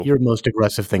your most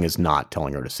aggressive thing is not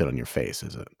telling her to sit on your face,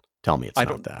 is it? Tell me it's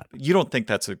not that. You don't think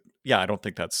that's I don't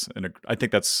think that's I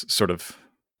think that's sort of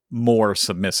more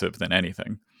submissive than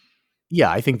anything. Yeah,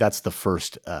 I think that's the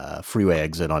first freeway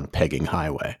exit on Pegging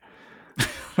Highway.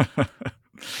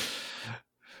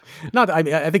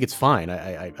 I think it's fine.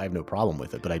 I have no problem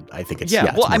with it, but I think it's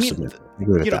well, I mean,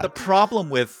 the problem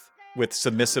with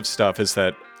submissive stuff is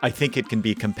that I think it can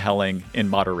be compelling in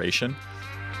moderation,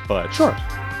 but sure.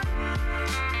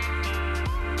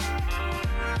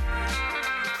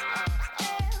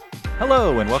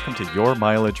 Hello, and welcome to Your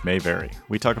Mileage May Vary.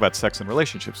 We talk about sex and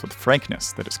relationships with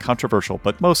frankness that is controversial,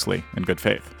 but mostly in good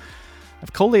faith.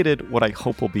 I've collated what I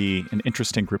hope will be an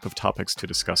interesting group of topics to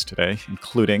discuss today,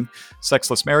 including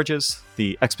sexless marriages,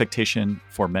 the expectation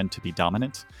for men to be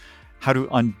dominant, how to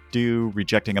undo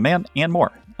rejecting a man, and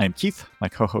more. I am Keith. My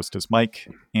co-host is Mike.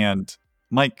 And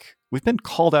Mike, we've been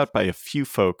called out by a few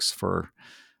folks for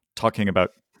talking about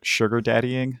sugar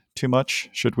daddying too much.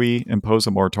 Should we impose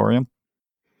a moratorium?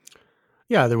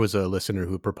 Yeah, there was a listener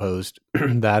who proposed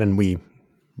that, and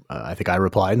I think I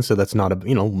replied and said that's not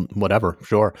whatever,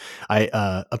 sure.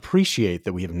 I appreciate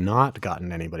that we have not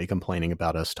gotten anybody complaining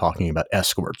about us talking about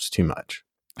escorts too much.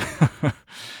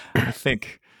 I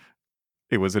think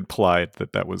it was implied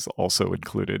that was also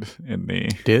included in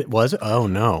the... Was it? Oh,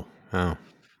 no. Oh,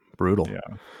 brutal. Yeah.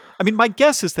 I mean, my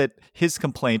guess is that his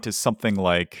complaint is something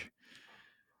like,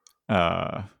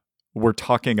 we're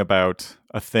talking about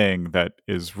a thing that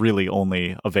is really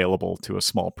only available to a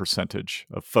small percentage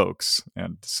of folks.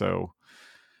 And so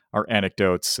our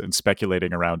anecdotes and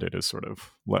speculating around it is sort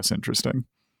of less interesting.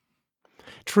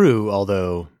 True,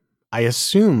 although I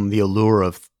assume the allure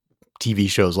of TV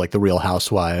shows like The Real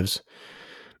Housewives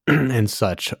and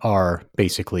such are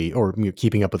basically, or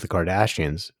Keeping Up with the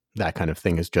Kardashians, that kind of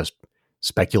thing is just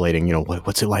speculating,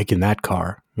 what's it like in that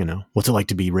car? What's it like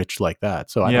to be rich like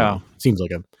that? So I don't know. It seems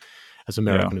like as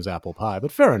American as apple pie,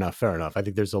 but fair enough. I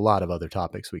think there's a lot of other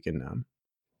topics we can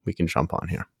jump on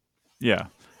here. Yeah.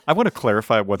 I want to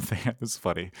clarify one thing. It's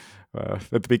funny. At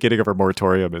the beginning of our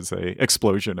moratorium is a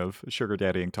explosion of sugar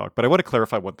daddying talk, but I want to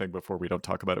clarify one thing before we don't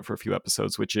talk about it for a few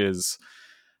episodes, which is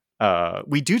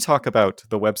we do talk about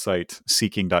the website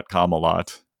seeking.com a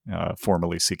lot,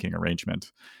 formerly Seeking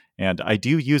Arrangement. And I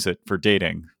do use it for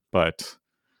dating, but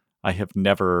I have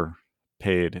never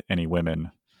paid any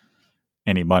women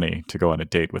any money to go on a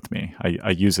date with me. I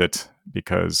use it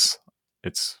because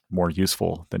it's more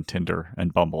useful than Tinder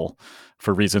and Bumble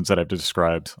for reasons that I've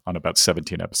described on about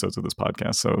 17 episodes of this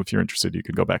podcast. So if you're interested, you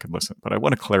can go back and listen. But I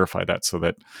want to clarify that so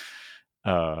that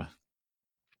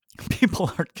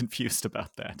people aren't confused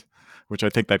about that, which I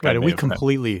think that guy we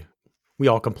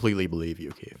all completely believe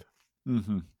you, Keith.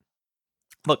 Mm-hmm.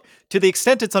 Look, to the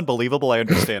extent it's unbelievable, I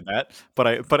understand that, but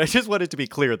I just wanted to be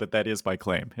clear that is my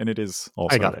claim, and it is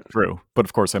also true. But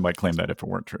of course, I might claim that if it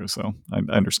weren't true. So I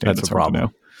understand that's a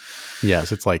problem.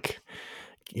 Yes, it's like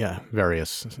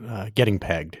various getting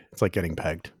pegged. It's like getting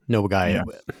pegged. No guy,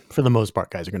 for the most part,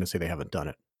 guys are going to say they haven't done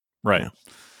it. Right.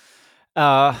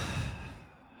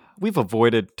 We've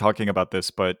avoided talking about this,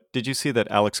 but did you see that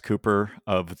Alex Cooper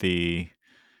of the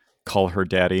Call Her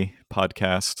Daddy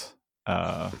podcast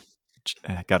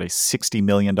got a $60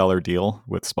 million deal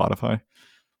with Spotify?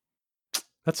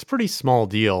 That's a pretty small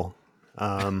deal.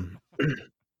 I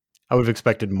would have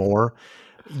expected more.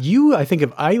 I think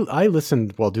if I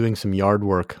listened while doing some yard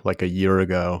work like a year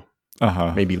ago,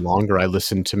 maybe longer. I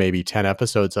listened to maybe 10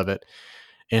 episodes of it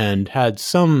and had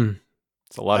some.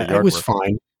 It's a lot of yard work. It was work.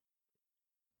 Fine.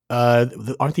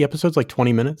 Aren't the episodes like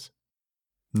 20 minutes?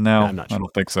 No, I'm not sure. I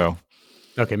don't think so.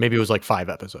 Okay, maybe it was like 5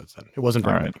 episodes then. It wasn't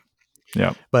very many.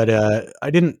 Yeah. But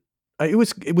it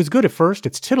was good at first.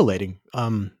 It's titillating.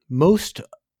 Most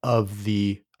of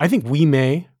I think we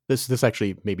may, this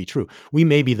actually may be true. We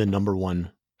may be the number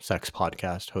one sex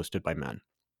podcast hosted by men.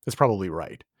 That's probably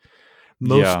right.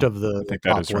 Most of the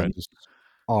top ones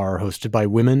are hosted by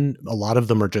women. A lot of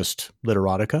them are just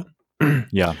literotica.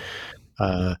 Yeah.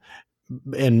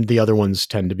 And the other ones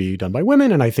tend to be done by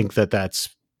women. And I think that's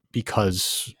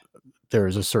because there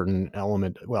is a certain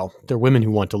element. Well, there are women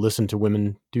who want to listen to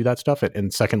women do that stuff.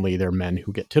 And secondly, there are men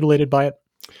who get titillated by it.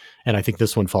 And I think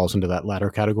this one falls into that latter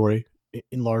category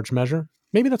in large measure.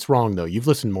 Maybe that's wrong, though. You've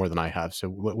listened more than I have. So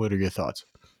what are your thoughts?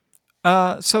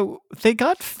 So they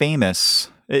got famous.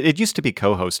 It used to be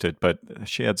co-hosted, but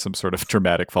she had some sort of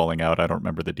dramatic falling out. I don't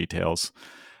remember the details.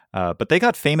 But they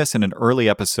got famous in an early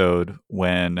episode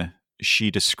when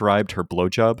she described her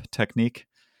blowjob technique.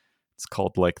 It's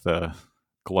called like the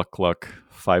Gluck Gluck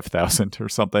 5000 or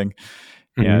something.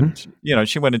 Mm-hmm. And,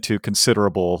 she went into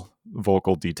considerable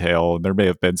vocal detail, and there may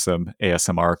have been some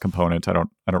ASMR component. I don't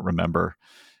remember,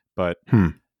 but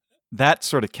that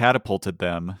sort of catapulted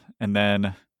them. And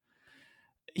then,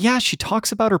 yeah, she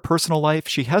talks about her personal life.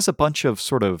 She has a bunch of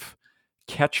sort of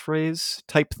catchphrase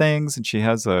type things, and she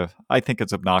has I think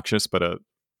it's obnoxious, but a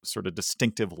sort of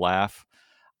distinctive laugh.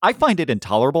 I find it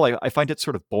intolerable. I find it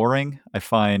sort of boring. I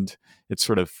find it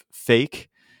sort of fake.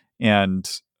 And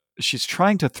she's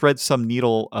trying to thread some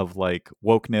needle of like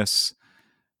wokeness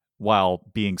while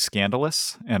being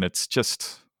scandalous. And it's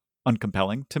just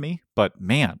uncompelling to me. But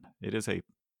man, it is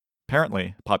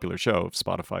apparently a popular show if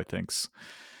Spotify thinks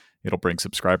it'll bring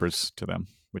subscribers to them,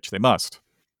 which they must.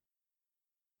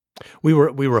 We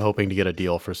were hoping to get a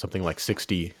deal for something like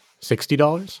 $60,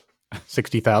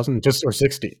 60,000, just or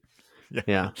 60.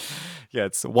 Yeah. Yeah,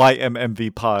 it's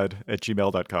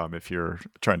ymmvpod@gmail.com if you're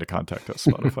trying to contact us,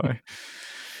 Spotify.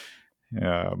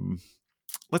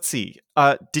 Let's see.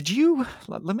 Did you?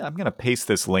 I'm going to paste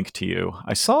this link to you.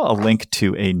 I saw a link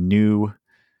to a new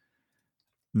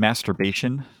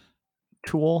masturbation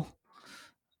tool,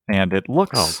 and it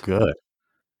looks. Oh, good.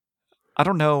 I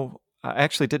don't know. I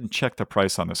actually didn't check the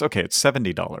price on this. Okay, it's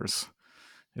 $70.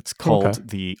 It's called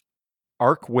the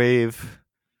ArcWave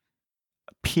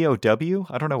POW.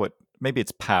 I don't know what. Maybe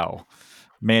it's POW,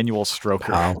 manual stroker.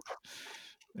 Wow.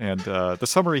 And the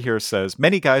summary here says,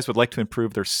 many guys would like to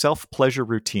improve their self-pleasure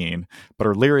routine, but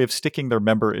are leery of sticking their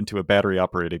member into a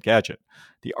battery-operated gadget.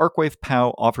 The ArcWave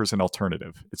POW offers an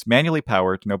alternative. It's manually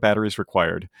powered, no batteries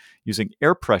required, using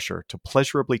air pressure to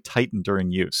pleasurably tighten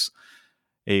during use.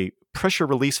 A pressure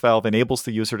release valve enables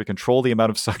the user to control the amount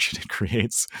of suction it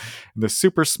creates. And the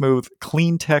super smooth,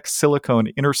 clean-tech silicone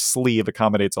inner sleeve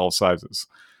accommodates all sizes.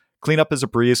 Cleanup is a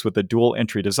breeze with a dual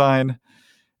entry design,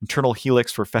 internal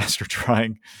helix for faster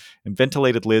drying, and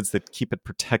ventilated lids that keep it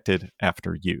protected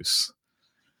after use.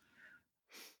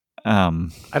 I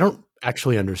don't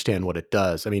actually understand what it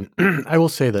does. I mean, I will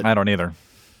say that I don't either.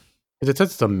 It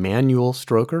says it's a manual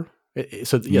stroker.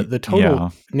 So the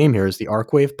total name here is the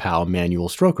ArcWave POW manual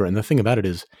stroker. And the thing about it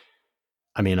is,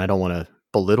 I mean, I don't want to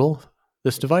belittle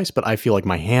this device, but I feel like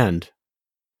my hand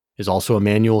is also a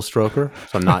manual stroker.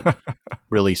 So I'm not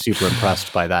really super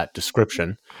impressed by that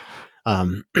description.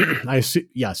 I'm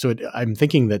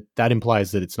thinking that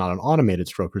implies that it's not an automated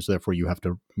stroker, so therefore you have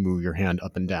to move your hand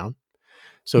up and down.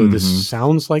 So this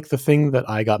sounds like the thing that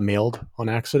I got mailed on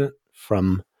accident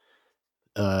from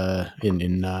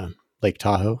in Lake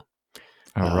Tahoe.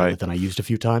 Right. That I used a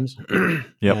few times.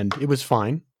 Yep. And it was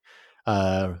fine.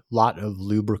 Lot of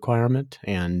lube requirement,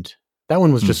 and that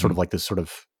one was just sort of like this sort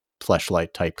of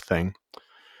fleshlight type thing.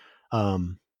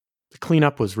 The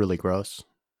cleanup was really gross.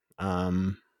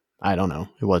 I don't know.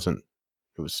 It wasn't.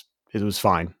 It was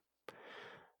fine.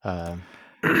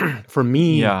 For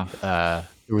me, the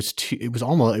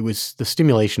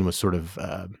stimulation was sort of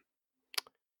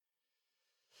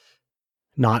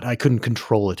not. I couldn't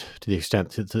control it to the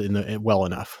extent well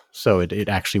enough. So it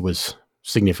actually was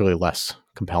significantly less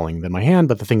compelling than my hand.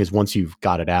 But the thing is, once you've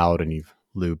got it out and you've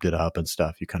lubed it up and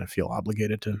stuff, you kind of feel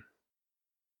obligated to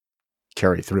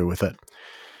carry through with it.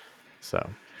 So.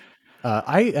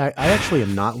 I actually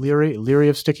am not leery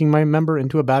of sticking my member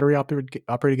into a battery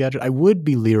operated gadget. I would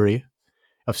be leery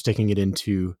of sticking it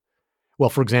into,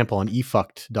 well, for example, on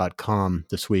efucked.com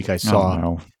this week, I saw. Oh,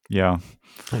 no. Yeah.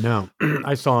 I know.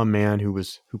 I saw a man who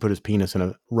put his penis in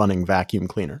a running vacuum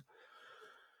cleaner.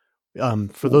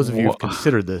 For those of you who've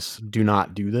considered this, do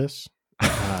not do this.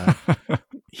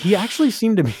 He actually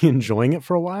seemed to be enjoying it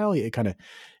for a while. It kind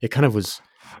of was.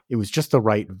 It was just the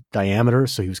right diameter,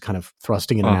 so he was kind of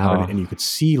thrusting in and out, and you could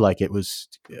see like it was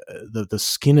the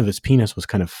skin of his penis was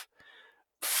kind of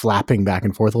flapping back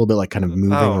and forth a little bit, like kind of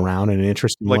moving around in an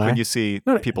interesting way. Like when you see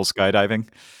people skydiving.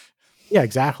 Yeah,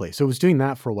 exactly. So it was doing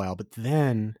that for a while, but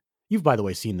then you've, by the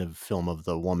way, seen the film of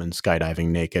the woman skydiving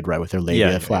naked, right, with her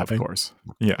labia flapping. Yeah, of course.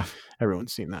 Yeah,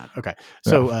 everyone's seen that. Okay,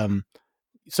 so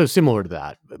so similar to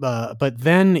that, but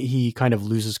then he kind of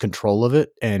loses control of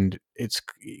it, and it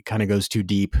kind of goes too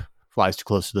deep, flies too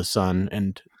close to the sun,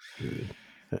 and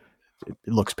it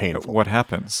looks painful. What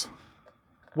happens?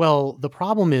 Well, the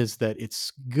problem is that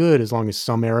it's good as long as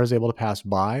some air is able to pass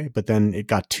by, but then it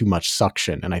got too much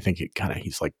suction, and I think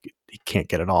he's like, he can't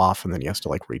get it off, and then he has to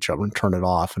like reach over and turn it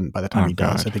off, and by the time he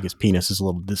does, I think his penis is a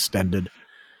little distended,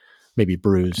 maybe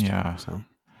bruised. Yeah. So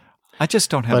I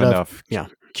just don't have enough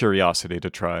curiosity to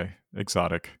try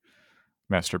exotic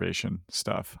masturbation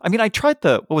stuff. I mean, I tried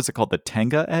what was it called? The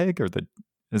Tenga egg,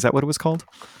 is that what it was called?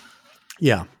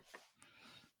 Yeah.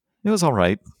 It was all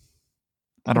right.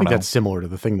 I don't know. That's similar to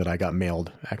the thing that I got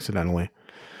mailed accidentally.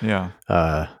 Yeah.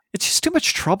 It's just too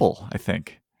much trouble, I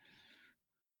think.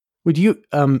 Would you,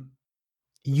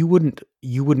 you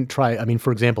wouldn't try, I mean,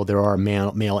 for example, there are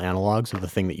male analogs of the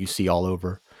thing that you see all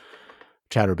over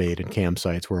Chatterbait and cam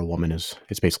sites where a woman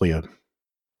it's basically a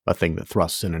thing that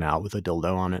thrusts in and out with a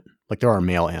dildo on it. Like there are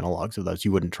male analogs of those.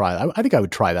 You wouldn't try that. I think I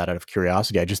would try that out of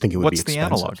curiosity. I just think it would be What's the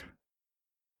expensive. analog?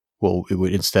 Well, it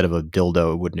would, instead of a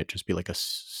dildo, wouldn't it just be like a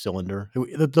cylinder?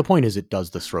 The point is, it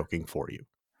does the stroking for you.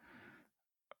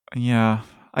 Yeah,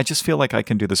 I just feel like I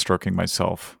can do the stroking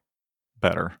myself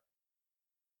better.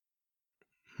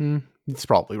 It's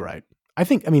probably right. I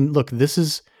mean, look, this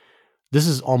is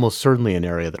almost certainly an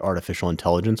area that artificial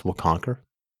intelligence will conquer.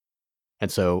 And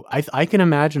so I can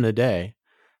imagine a day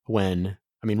when,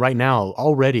 I mean, right now,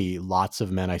 already lots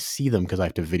of men, I see them because I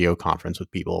have to video conference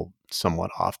with people somewhat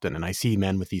often. And I see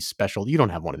men with these special, you don't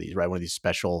have one of these, right? One of these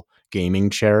special gaming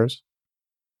chairs.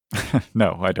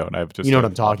 No, I don't. I have just You know what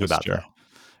I'm talking about, chair. though.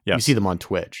 Yes. You see them on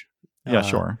Twitch. Yeah,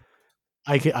 sure.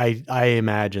 I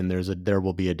imagine there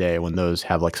will be a day when those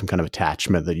have like some kind of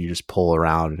attachment that you just pull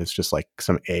around, and it's just like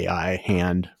some AI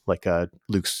hand, like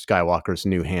Luke Skywalker's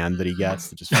new hand that he gets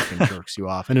that just fucking jerks you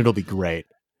off, and it'll be great.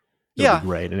 It'll be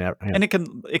great, and it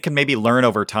can maybe learn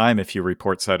over time if you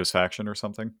report satisfaction or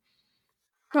something.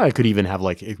 It could even have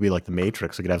like, it could be like the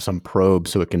Matrix. It could have some probe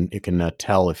so it can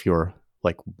tell if you're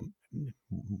like,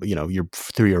 you know, you're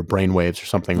through your brain waves or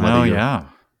something. Oh yeah.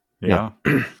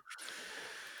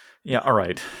 Yeah. All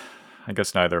right. I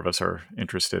guess neither of us are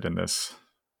interested in this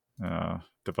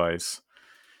device.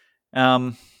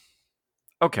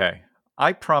 Okay.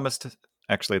 I promised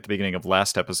actually at the beginning of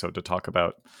last episode to talk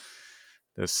about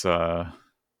this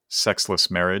sexless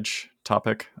marriage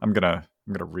topic. I'm gonna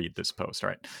read this post.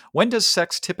 All right. When does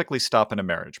sex typically stop in a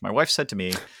marriage? My wife said to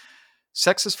me,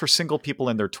 sex is for single people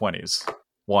in their 20s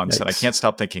once, and I can't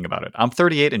stop thinking about it. I'm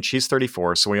 38 and she's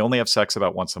 34, so we only have sex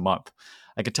about once a month.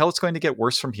 I can tell it's going to get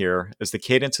worse from here as the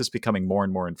cadence is becoming more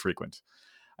and more infrequent.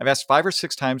 I've asked 5 or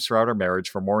 6 times throughout our marriage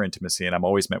for more intimacy, and I'm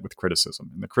always met with criticism.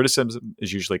 And the criticism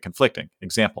is usually conflicting.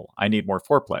 Example, I need more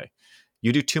foreplay.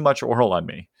 You do too much oral on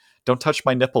me. Don't touch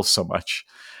my nipples so much.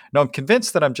 No, I'm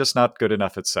convinced that I'm just not good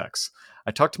enough at sex.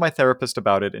 I talked to my therapist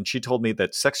about it, and she told me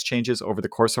that sex changes over the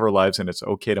course of our lives, and it's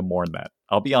okay to mourn that.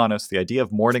 I'll be honest, the idea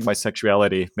of mourning my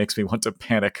sexuality makes me want to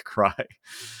panic cry.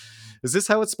 Is this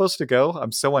how it's supposed to go?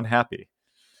 I'm so unhappy.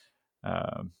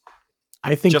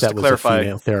 I think that was a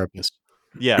female therapist.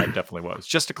 Yeah, it definitely was.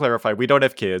 Just to clarify, we don't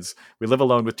have kids. We live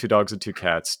alone with 2 dogs and 2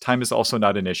 cats. Time is also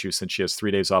not an issue since she has 3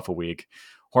 days off a week.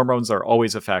 Hormones are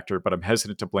always a factor, but I'm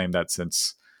hesitant to blame that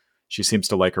since she seems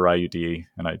to like her IUD,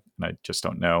 and I just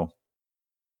don't know.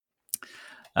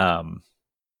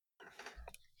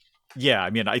 Yeah, I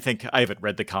mean, I think I haven't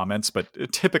read the comments, but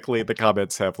typically the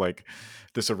comments have like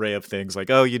this array of things like,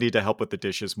 oh, you need to help with the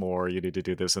dishes more. You need to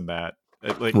do this and that.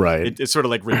 It sort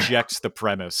of like rejects the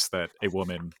premise that a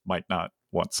woman might not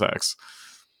want sex.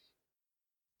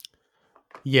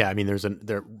 Yeah, I mean,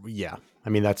 yeah. I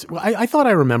mean, that's, well, I thought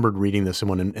I remembered reading this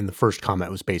one, and the first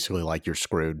comment was basically like, you're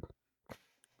screwed.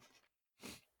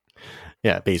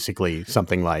 Yeah, basically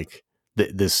something like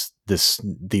these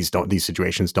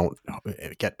situations don't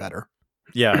get better.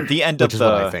 Yeah, the end of what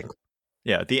I think.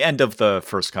 Yeah, the end of the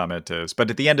first comment is, but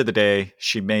at the end of the day,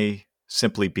 she may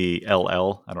simply be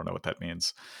LL. I don't know what that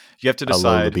means. You have to decide.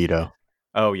 Low libido.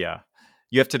 Oh yeah,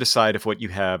 you have to decide if what you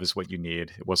have is what you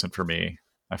need. It wasn't for me.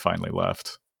 I finally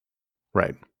left.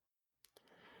 Right.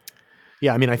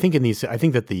 Yeah, I mean, I think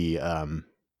that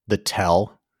the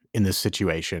tell in this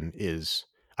situation is,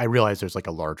 I realize there's like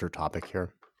a larger topic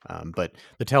here, but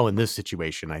the tell in this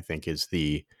situation, I think, is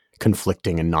the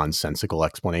conflicting and nonsensical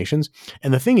explanations.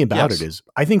 And the thing about it is,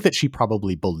 I think that she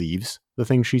probably believes the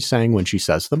things she's saying when she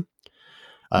says them.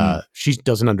 She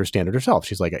doesn't understand it herself.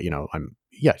 She's like,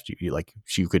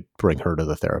 you could bring her to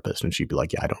the therapist and she'd be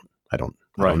like, yeah, I don't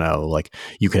know. Like,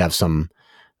 you could have some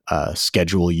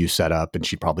schedule you set up and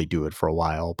she'd probably do it for a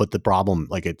while. But the problem,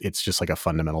 like, it's just like a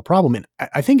fundamental problem. And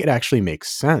I think it actually makes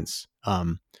sense.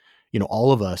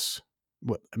 All of us,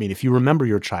 I mean, if you remember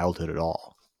your childhood at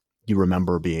all, you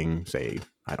remember being, say,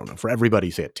 I don't know, for everybody,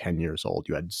 say at 10 years old,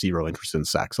 you had zero interest in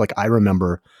sex. Like, I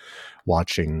remember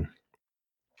watching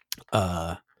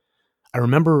the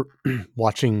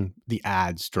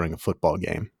ads during a football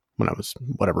game when I was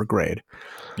whatever grade,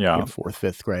 4th,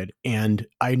 5th grade. And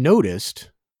I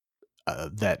noticed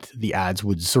that the ads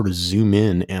would sort of zoom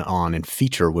in on and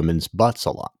feature women's butts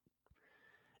a lot.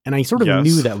 And I sort of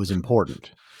knew that was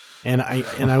important. And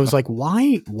I was like,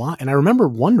 why? And I remember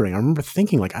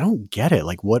thinking, like, I don't get it.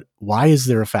 Like, why is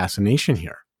there a fascination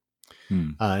here?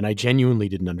 And I genuinely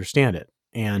didn't understand it.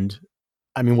 And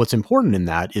I mean, what's important in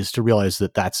that is to realize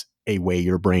that that's a way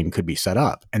your brain could be set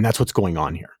up. And that's what's going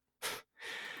on here.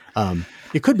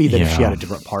 It could be that if she had a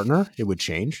different partner, it would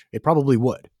change. It probably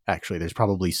would. Actually, there's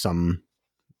probably some,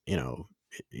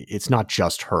 it's not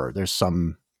just her. There's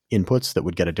some inputs that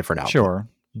would get a different output, Sure.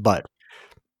 but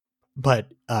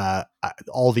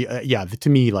all the to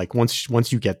me, like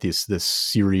once you get this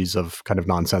series of kind of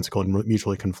nonsensical and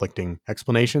mutually conflicting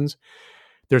explanations,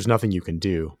 there's nothing you can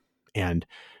do, and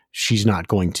she's not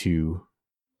going to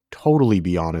totally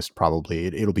be honest. Probably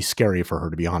it'll be scary for her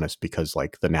to be honest, because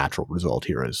like the natural result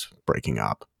here is breaking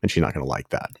up, and she's not going to like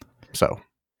that. So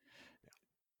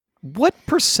what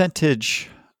percentage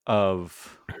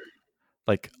of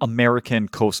like American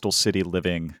coastal city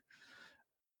living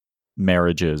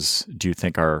marriages do you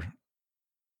think are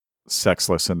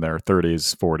sexless in their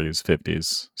 30s, 40s,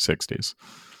 50s, 60s?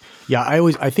 yeah,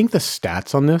 I think the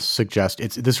stats on this suggest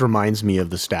this reminds me of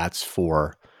the stats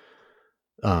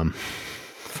um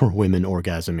for women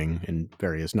orgasming in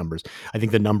various numbers. I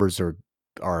think the numbers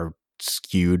are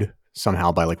skewed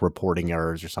somehow by like reporting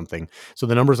errors or something. So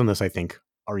the numbers on this, I think,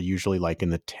 are usually like in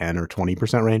the 10 or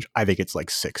 20% range. I think it's like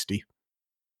 60.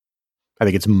 I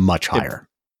think it's much higher.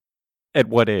 At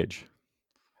what age?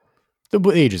 The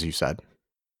ages you said.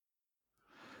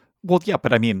 Well, yeah,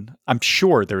 but I mean, I'm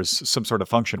sure there's some sort of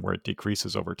function where it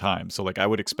decreases over time. So, like, I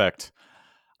would expect.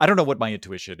 I don't know what my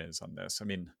intuition is on this. I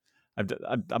mean,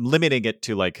 I'm limiting it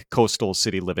to like coastal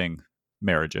city living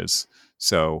marriages.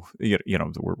 So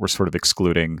we're sort of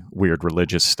excluding weird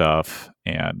religious stuff,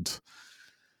 and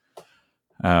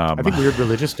I think weird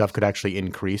religious stuff could actually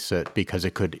increase it, because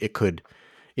it could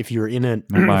if you're in an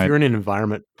might, if you're in an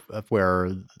environment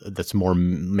where that's more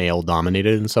male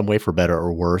dominated in some way, for better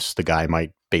or worse, the guy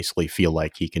might basically feel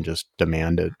like he can just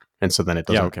demand it, and so then it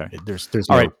doesn't. okay. There's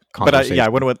All no right, but I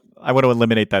want to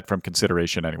eliminate that from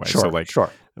consideration anyway. Sure, so like,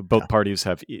 sure. both parties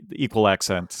have equal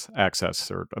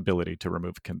access or ability to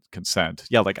remove consent.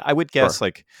 Yeah, like I would guess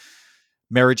like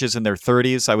marriages in their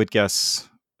 30s, I would guess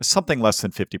something less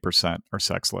than 50% are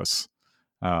sexless.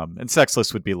 And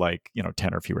sexless would be like,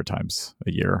 10 or fewer times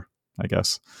a year, I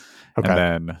guess. Okay. And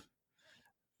then,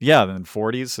 then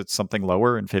 40s, it's something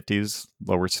lower, and 50s,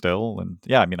 lower still. And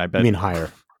I mean, I bet. You mean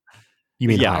higher? You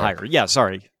mean higher? Yeah,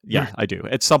 sorry. Yeah, I do.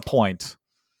 At some point,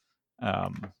 I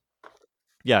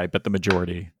bet the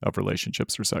majority of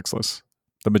relationships are sexless.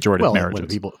 The majority of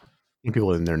marriages. When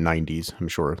people in their 90s, I'm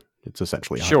sure it's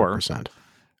essentially 100%. Sure.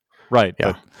 Right.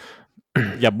 Yeah.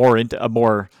 But a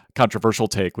more controversial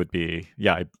take would be,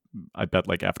 I bet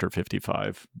like after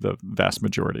 55, the vast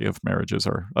majority of marriages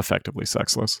are effectively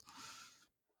sexless.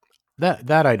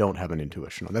 That I don't have an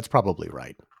intuition on. That's probably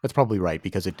right.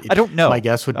 Because I don't know. My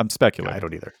guess would. I'm speculating. I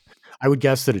don't either. I would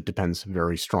guess that it depends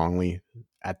very strongly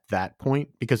at that point,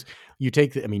 because you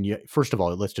take first of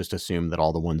all, let's just assume that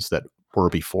all the ones that were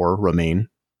before remain,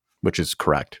 which is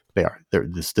correct. They are.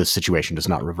 This situation does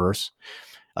not reverse.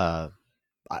 I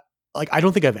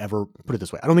don't think I've ever put it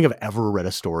this way. I don't think I've ever read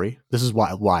a story. This is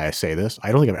why I say this.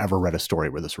 I don't think I've ever read a story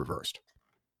where this reversed,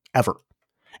 ever.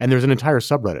 And there's an entire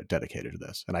subreddit dedicated to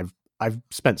this. And I've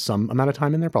spent some amount of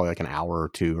time in there, probably like an hour or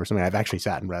two or something. I've actually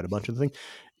sat and read a bunch of the things.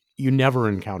 You never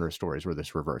encounter stories where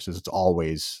this reverses. It's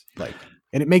always like,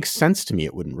 and it makes sense to me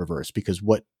it wouldn't reverse, because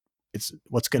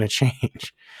what's going to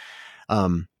change?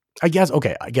 I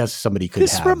guess somebody could.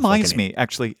 This reminds me,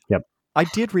 actually. Yep. I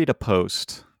did read a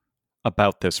post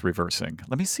about this reversing.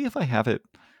 Let me see if I have it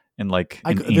in like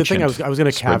an the thing I was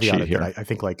going to caveat it here. I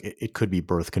think like it could be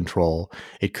birth control.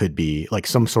 It could be like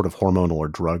some sort of hormonal or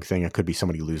drug thing. It could be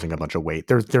somebody losing a bunch of weight.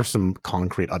 There's some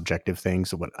concrete objective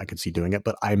things of what I could see doing it,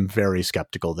 but I'm very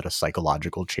skeptical that a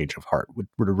psychological change of heart would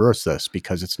reverse this,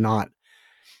 because it's not.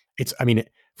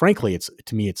 Frankly,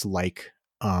 to me, it's like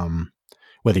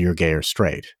whether you're gay or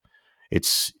straight,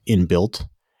 it's inbuilt,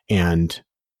 and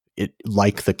it,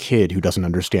 like the kid who doesn't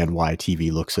understand why TV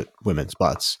looks at women's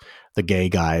butts, the gay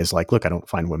guy is like, look, I don't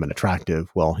find women attractive.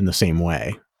 Well, in the same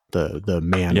way, the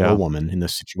man or woman in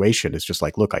this situation is just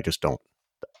like, look, I just don't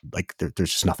like,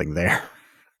 there's just nothing there.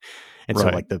 And so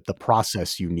like the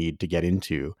process you need to get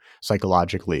into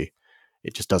psychologically,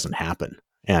 it just doesn't happen.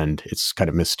 And it's kind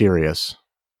of mysterious,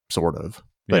 sort of.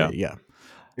 But yeah.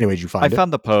 Anyway, did you find it? I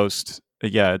found the post.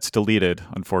 Yeah, it's deleted,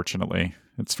 unfortunately.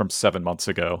 It's from 7 months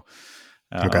ago.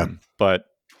 Okay. But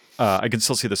I can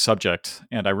still see the subject,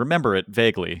 and I remember it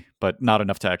vaguely, but not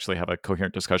enough to actually have a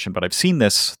coherent discussion. But I've seen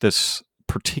this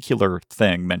particular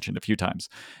thing mentioned a few times.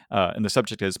 And the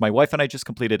subject is, my wife and I just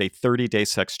completed a 30-day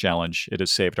sex challenge. It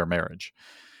has saved our marriage.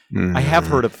 I have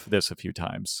heard of this a few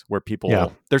times, where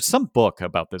people, there's some book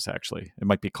about this, actually. It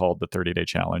might be called the 30-day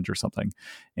challenge or something.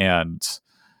 And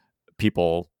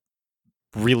people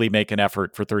really make an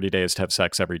effort for 30 days to have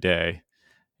sex every day.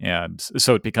 And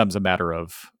so it becomes a matter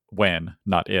of when,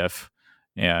 not if.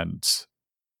 And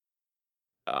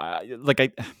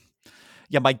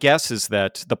Yeah, my guess is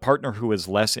that the partner who is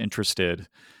less interested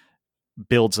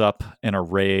builds up an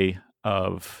array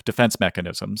of defense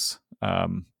mechanisms.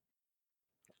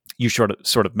 You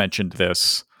sort of mentioned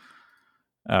this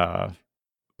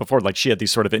before, like she had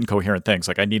these sort of incoherent things,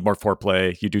 like I need more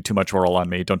foreplay, you do too much oral on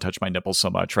me, don't touch my nipples so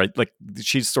much, right? Like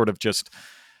she's sort of just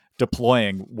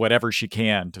deploying whatever she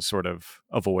can to sort of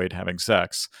avoid having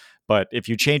sex. But if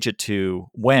you change it to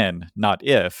when, not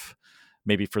if,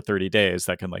 maybe for 30 days,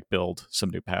 that can like build some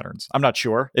new patterns. I'm not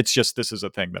sure. It's just, this is a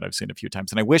thing that I've seen a few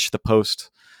times. And I wish the post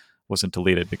wasn't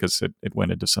deleted because it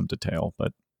went into some detail,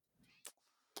 but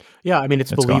Yeah, I mean,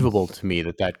 it's it's gone. believable to me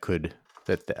I could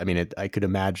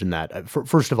imagine that.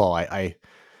 First of all, I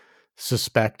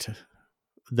suspect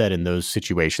that in those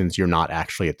situations, you're not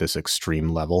actually at this extreme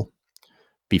level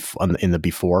in the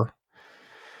before.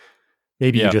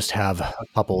 Maybe you Yeah. just have a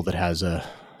couple that has a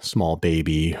small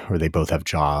baby, or they both have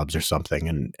jobs or something,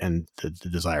 and the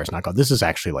desire is not gone. This is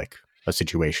actually like a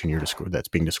situation that's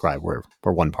being described where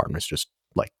one partner is just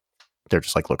like, they're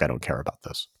just like, look, I don't care about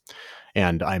this.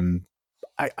 And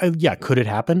yeah, could it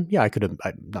happen? Yeah, I'm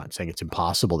not saying it's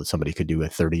impossible that somebody could do a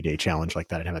 30-day challenge like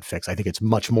that and have it fixed. I think it's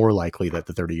much more likely that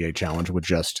the 30-day challenge would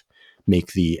just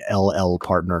make the LL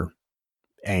partner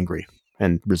angry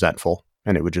and resentful,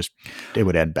 and it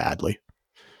would end badly.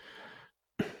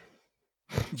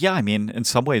 Yeah, I mean, in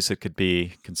some ways it could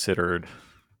be considered,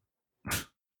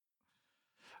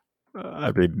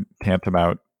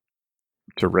 tantamount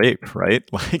to rape, right?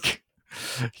 Like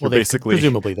you're Well, basically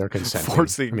presumably they're consenting. I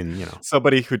forcing mean,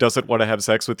 somebody who doesn't want to have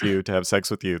sex with you to have sex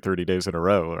with you 30 days in a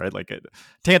row, right? Like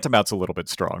tantamount's a little bit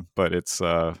strong, but it's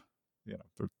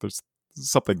there's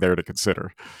something there to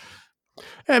consider.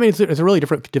 I mean, it's a really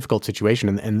difficult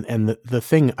situation, and the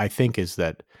thing I think is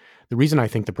that the reason I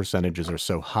think the percentages are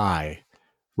so high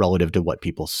relative to what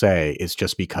people say is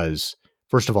just because,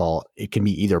 first of all, it can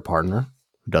be either partner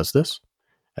who does this,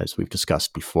 as we've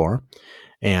discussed before,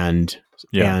 and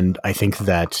Yeah. I think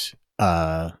that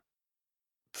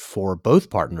for both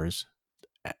partners,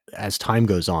 as time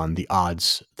goes on, the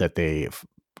odds that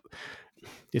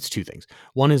it's two things.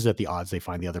 One is that the odds they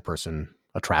find the other person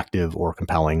attractive or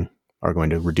compelling are going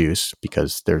to reduce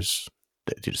because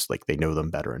they know them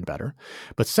better and better.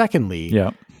 But secondly,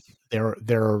 Yeah.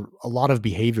 there are a lot of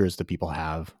behaviors that people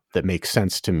have that make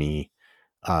sense to me,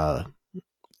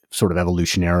 sort of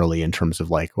evolutionarily, in terms of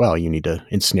like, well, you need to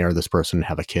ensnare this person,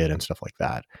 have a kid, and stuff like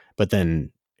that. But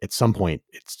then at some point,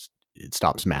 it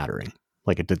stops mattering.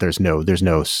 Like there's no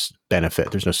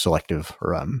benefit, there's no selective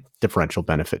or differential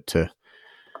benefit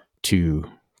to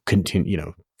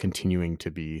continuing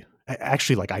to be,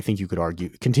 actually, like, I think you could argue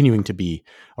continuing to be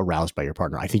aroused by your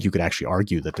partner. I think you could actually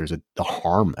argue that there's a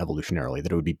harm evolutionarily,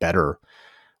 that it would be better,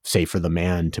 say, for the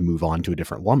man to move on to a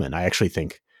different woman. I actually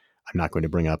think, I'm not going to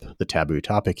bring up the taboo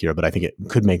topic here, but I think it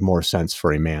could make more sense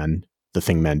for a man, the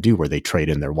thing men do where they trade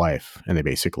in their wife and they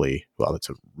basically, well, that's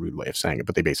a rude way of saying it,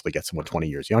 but they basically get someone 20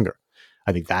 years younger.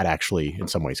 I think that actually in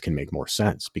some ways can make more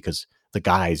sense because the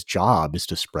guy's job is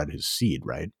to spread his seed,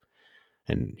 right?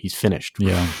 And he's finished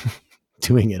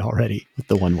doing it already with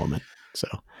the one woman. So,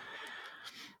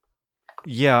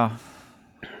 yeah,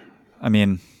 I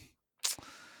mean,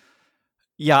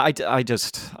 yeah,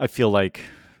 I feel like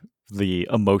the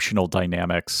emotional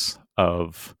dynamics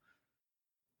of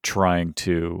trying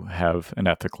to have an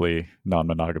ethically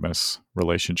non-monogamous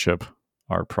relationship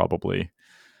are probably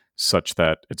such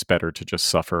that it's better to just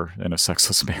suffer in a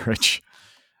sexless marriage.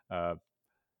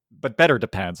 But better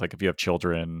depends. Like if you have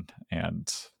children and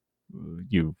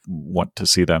you want to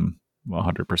see them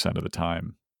 100% of the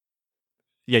time,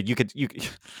 yeah, you could.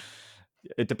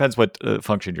 It depends what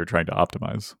function you're trying to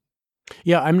optimize.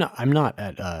 yeah, I'm not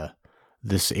at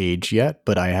this age yet,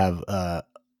 but I have.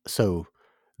 So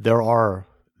there are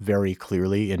very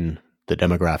clearly in the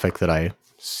demographic that I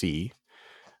see,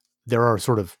 there are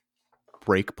sort of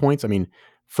break points. I mean,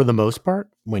 for the most part,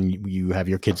 when you have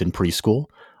your kids in preschool,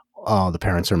 the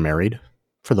parents are married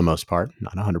for the most part,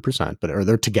 not 100%, or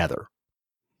they're together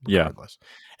Yeah, regardless.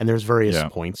 And there's various yeah,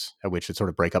 points at which it sort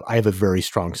of break up. I have a very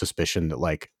strong suspicion that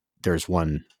like there's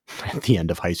one at the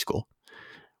end of high school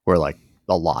where like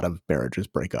a lot of marriages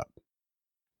break up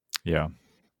yeah. I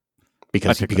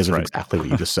because think that's of right. exactly what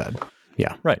you just said.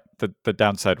 Yeah. Right. The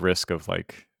downside risk of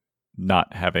like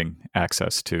not having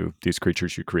access to these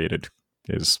creatures you created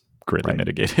is greatly Right.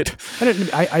 mitigated. And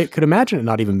I could imagine it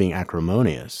not even being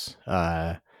acrimonious.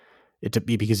 It to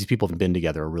be because these people have been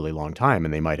together a really long time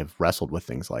and they might have wrestled with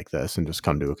things like this and just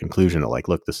come to a conclusion that like,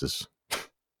 look, there's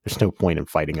no point in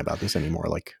fighting about this anymore.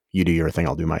 Like, you do your thing,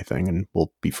 I'll do my thing, and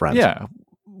we'll be friends. Yeah.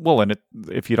 Well, and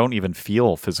if you don't even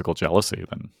feel physical jealousy,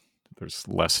 then there's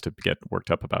less to get worked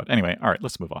up about. Anyway, all right,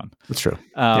 let's move on. That's true.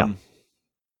 Yeah.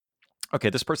 Okay,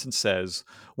 this person says,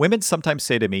 women sometimes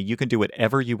say to me, you can do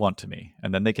whatever you want to me.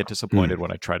 And then they get disappointed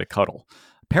when I try to cuddle.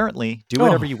 Apparently, do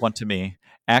whatever you want to me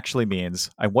actually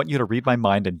means I want you to read my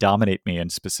mind and dominate me in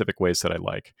specific ways that I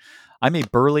like. I'm a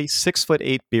burly,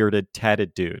 6'8" bearded,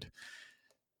 tatted dude.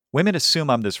 Women assume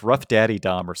I'm this rough daddy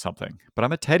dom or something, but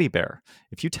I'm a teddy bear.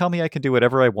 If you tell me I can do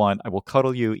whatever I want, I will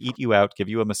cuddle you, eat you out, give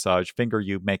you a massage, finger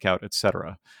you, make out,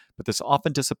 etc. But this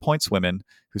often disappoints women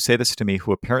who say this to me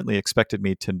who apparently expected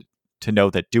me to know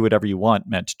that do whatever you want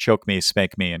meant choke me,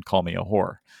 spank me, and call me a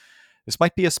whore. This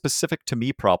might be a specific to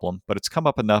me problem, but it's come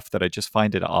up enough that I just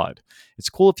find it odd. It's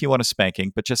cool if you want a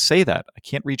spanking, but just say that. I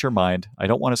can't read your mind. I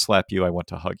don't want to slap you. I want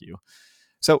to hug you.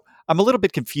 So I'm a little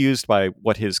bit confused by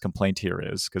what his complaint here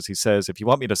is, because he says, if you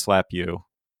want me to slap you,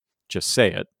 just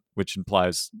say it, which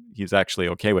implies he's actually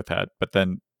okay with that. But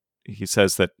then he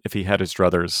says that if he had his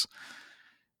druthers,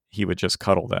 he would just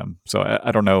cuddle them. So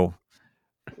I don't know.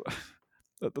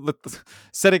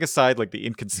 Setting aside like the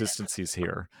inconsistencies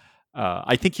here,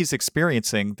 I think he's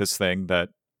experiencing this thing that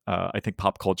I think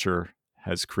pop culture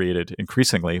has created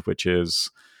increasingly, which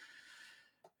is,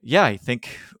 I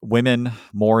think women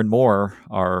more and more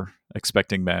are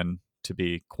expecting men to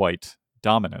be quite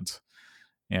dominant.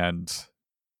 And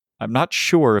I'm not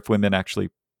sure if women actually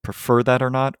prefer that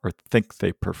or not, or think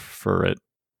they prefer it.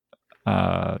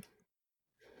 Do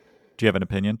you have an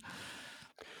opinion?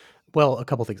 Well, a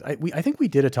couple things. I think we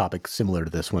did a topic similar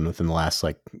to this one within the last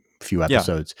few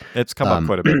episodes. Yeah, it's come up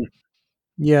quite a bit.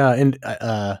 Yeah, and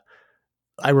I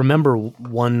remember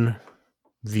one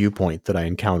viewpoint that I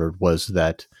encountered was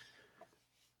that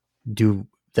a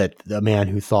man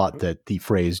who thought that the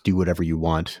phrase "do whatever you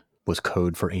want" was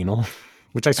code for anal,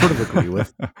 which I sort of agree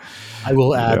with. I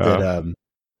will add that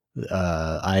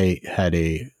I had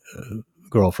a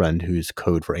girlfriend whose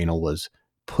code for anal was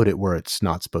 "put it where it's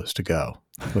not supposed to go,"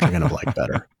 which I kind of like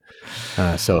better.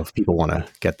 So if people want to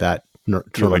get that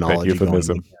terminology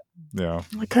going,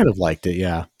 I kind of liked it.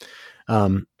 Yeah.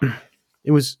 It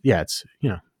was, it's,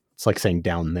 it's like saying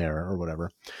down there or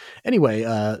whatever. Anyway,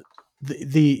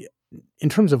 the in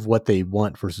terms of what they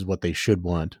want versus what they should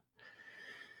want,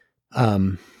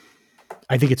 I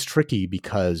think it's tricky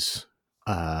because,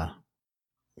 this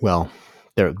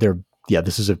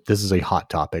is a hot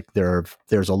topic.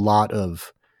 There's a lot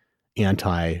of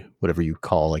whatever you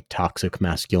call like toxic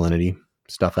masculinity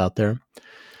stuff out there.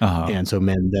 And so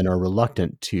men then are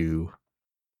reluctant to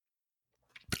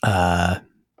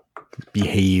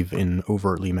behave in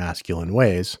overtly masculine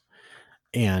ways.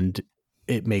 And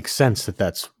it makes sense that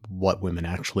that's what women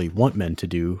actually want men to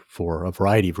do for a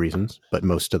variety of reasons. But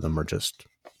most of them are just,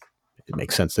 it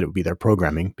makes sense that it would be their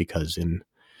programming, because in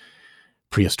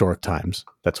prehistoric times,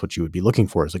 that's what you would be looking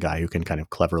for, as a guy who can kind of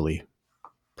cleverly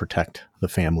protect the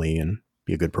family and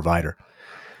be a good provider.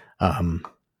 And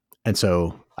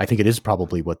so I think it is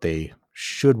probably what they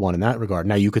should want in that regard.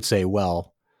 Now you could say,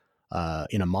 well,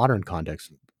 in a modern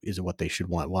context, is it what they should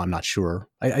want? Well, I'm not sure.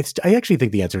 I actually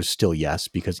think the answer is still yes,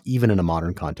 because even in a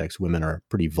modern context, women are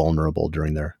pretty vulnerable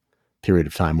during their period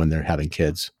of time when they're having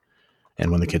kids and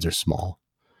when the kids are small.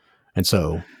 And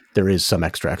so there is some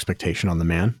extra expectation on the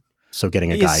man. So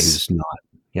getting a guy who's not,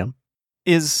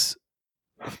 is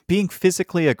being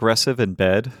physically aggressive in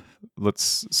bed,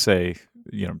 let's say,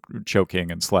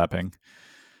 choking and slapping,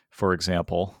 for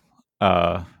example,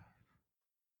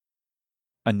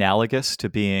 analogous to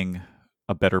being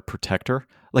a better protector?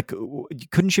 Like,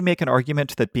 couldn't you make an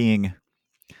argument that being,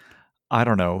 I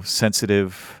don't know,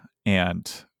 sensitive and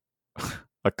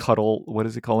a cuddle, what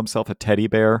does he call himself, a teddy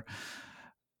bear,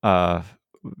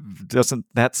 doesn't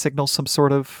that signal some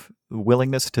sort of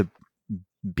willingness to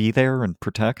be there and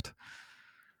protect?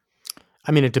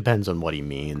 I mean, it depends on what he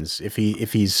means. If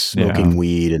he's smoking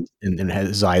weed and has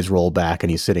his eyes roll back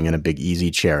and he's sitting in a big easy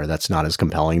chair, that's not as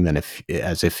compelling than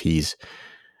as if he's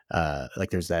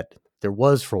there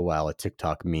was for a while a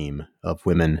TikTok meme of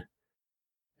women.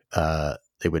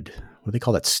 They would, what do they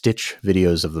call that? Stitch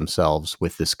videos of themselves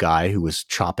with this guy who was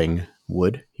chopping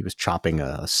wood. He was chopping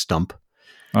a stump.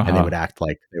 And they would act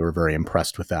like they were very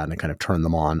impressed with that, and it kind of turned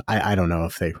them on. I don't know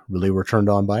if they really were turned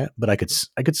on by it, but I could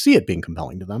see it being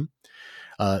compelling to them.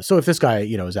 So if this guy,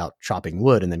 is out chopping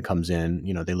wood and then comes in,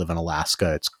 they live in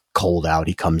Alaska, it's cold out,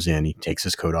 he comes in, he takes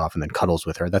his coat off and then cuddles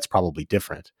with her, that's probably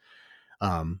different.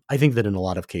 I think that in a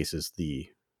lot of cases, the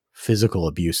physical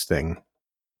abuse thing,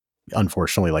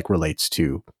 unfortunately, relates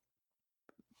to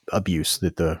abuse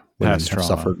that the women have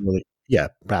suffered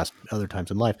past other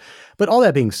times in life. But all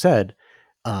that being said,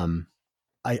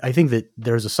 I think that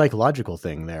there's a psychological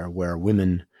thing there where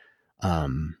women,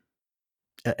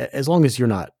 as long as you're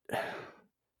not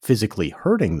physically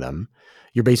hurting them,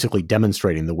 you're basically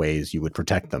demonstrating the ways you would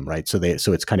protect them, right? So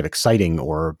it's kind of exciting,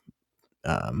 or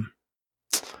um,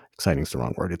 exciting is the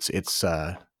wrong word. It's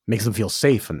makes them feel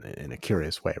safe in a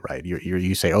curious way, right?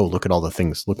 You say, oh, look at all the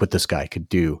things, look what this guy could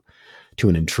do to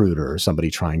an intruder or somebody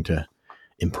trying to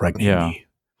impregnate Yeah. me.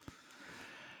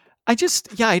 I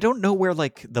don't know where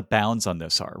like the bounds on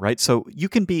this are, right? So you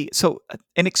can be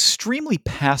an extremely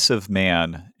passive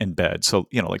man in bed. So,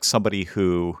 like somebody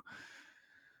who,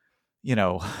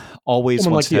 always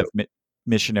Someone wants like to you. have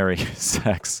missionary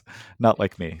sex, not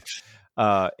like me.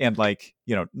 And like,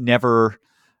 never,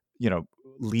 you know,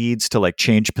 leads to like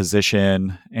change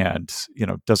position and,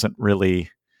 doesn't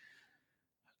really,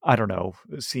 I don't know,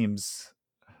 seems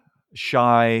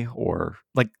shy or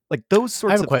like those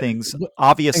I have sorts a of question. things Hang on,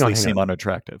 obviously hang seem on.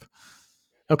 unattractive.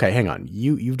 Okay, hang on.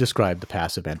 You've described the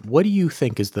passive man. What do you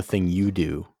think is the thing you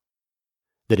do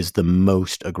that is the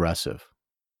most aggressive?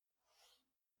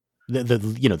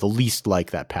 The least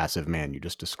like that passive man you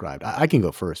just described. I can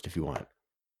go first if you want.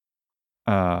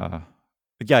 Uh,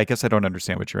 yeah, I guess I don't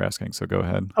understand what you're asking, so go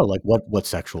ahead. Oh, like what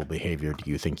sexual behavior do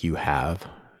you think you have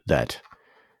that,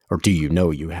 or do you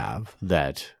know you have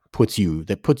that puts you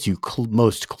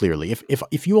most clearly?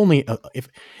 If you only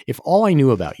if all I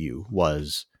knew about you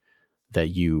was that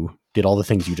you did all the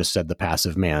things you just said the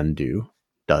passive man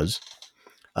does.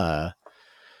 Uh,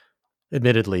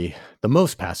 Admittedly, the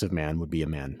most passive man would be a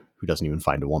man who doesn't even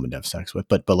find a woman to have sex with.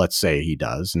 But let's say he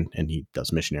does, and he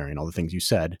does missionary and all the things you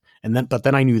said. But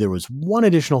then I knew there was one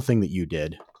additional thing that you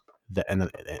did, and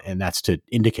that's to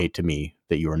indicate to me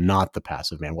that you are not the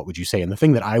passive man. What would you say? And the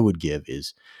thing that I would give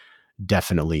is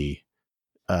definitely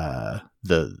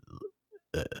the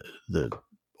uh, the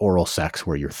oral sex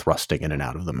where you're thrusting in and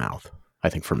out of the mouth. I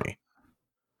think for me,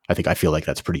 I feel like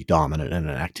that's pretty dominant and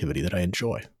an activity that I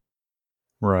enjoy.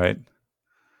 Right.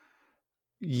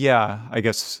 Yeah, I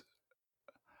guess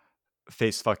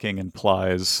face fucking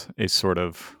implies a sort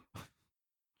of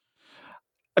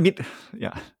I mean,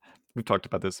 yeah, we've talked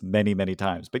about this many, many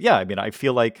times. But yeah, I mean, I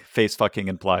feel like face fucking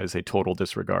implies a total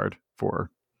disregard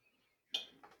for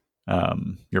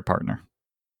your partner.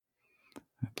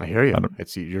 I hear I you. don't,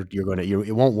 It's you're going to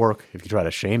it won't work if you try to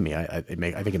shame me. I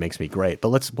think it makes me great. But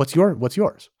what's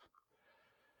yours?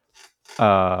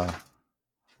 uh,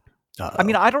 I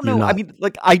mean, Uh-oh. I don't You're know. I not. mean,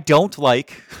 like, I don't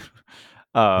like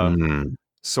uh, Mm,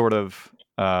 sort of,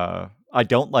 I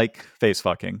don't like face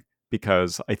fucking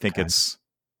because I think okay, it's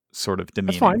sort of that's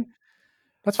demeaning. fine.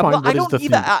 That's Well, fine. What is the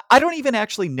thing? I don't even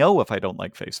actually know if I don't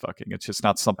like face fucking. It's just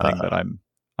not something that Uh,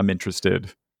 I'm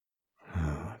interested.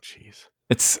 oh, jeez.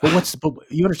 It's But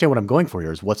you understand what I'm going for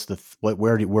here is what's the what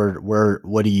where do where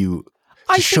what do you to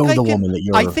I think show I the can. woman that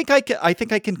you're I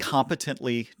think I can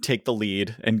competently take the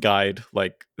lead and guide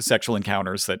like sexual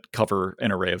encounters that cover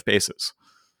an array of bases.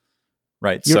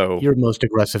 Right. So your most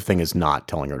aggressive thing is not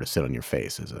telling her to sit on your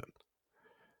face, is it?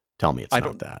 Tell me it's I not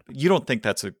don't. that. You don't think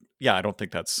that's a? Yeah, I don't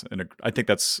think that's an. I think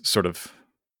that's sort of.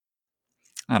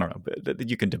 I don't know.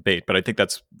 You can debate, but I think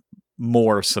that's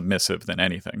more submissive than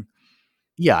anything.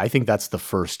 Yeah, I think that's the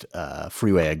first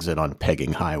freeway exit on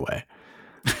Pegging Highway.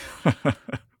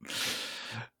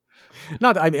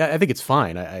 Not, I think it's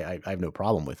fine. I have no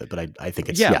problem with it, but I think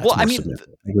Yeah. it's Well, I more mean, submissive.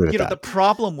 I agree with the that.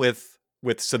 problem with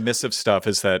submissive stuff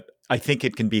is that I think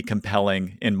it can be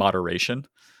compelling in moderation,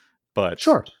 but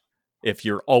Sure. if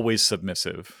you're always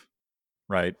submissive,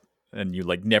 right? And you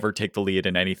like never take the lead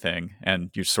in anything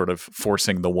and you're sort of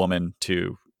forcing the woman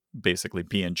to basically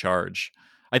be in charge.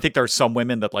 I think there are some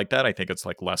women that like that. I think it's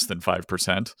like less than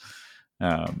 5%.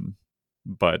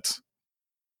 But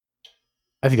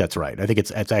I think that's right. I think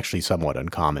it's actually somewhat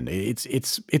uncommon. It's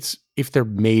if they're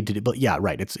made to, but yeah,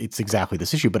 right. It's exactly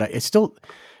this issue. But it's still.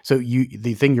 So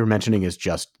the thing you're mentioning is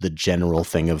just the general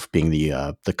thing of being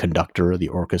the conductor, the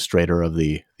orchestrator of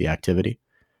the activity.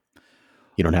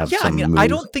 You don't have yeah, I mean, some I move.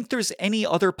 don't think there's any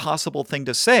other possible thing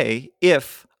to say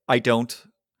if I don't.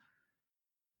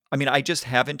 I mean, I just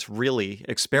haven't really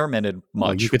experimented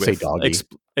Well, you much could say with doggy.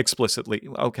 explicitly.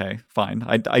 Okay, fine.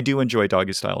 I do enjoy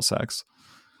doggy style sex.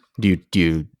 Do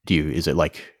you? Is it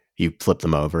like you flip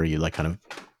them over? You like kind of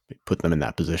put them in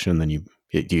that position, and then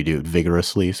do you do it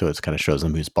vigorously so it's kind of shows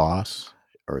them who's boss,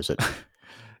 or is it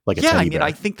like a Yeah, I teddy mean, bear?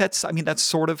 I mean that's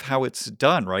sort of how it's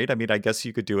done, right? I mean, I guess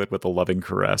you could do it with a loving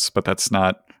caress, but that's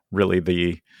not really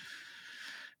the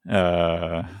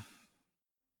uh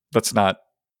that's not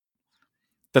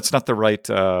the right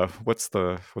what's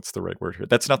the right word here?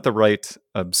 That's not the right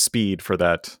speed for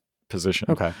that position.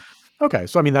 Okay. Okay.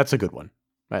 So I mean, that's a good one.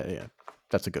 Yeah,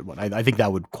 that's a good one. I think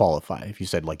that would qualify if you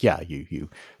said like, yeah, you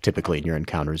typically in your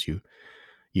encounters you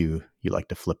like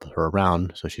to flip her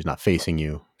around so she's not facing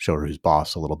you, show her who's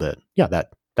boss a little bit. Yeah,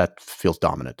 That feels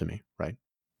dominant to me, right?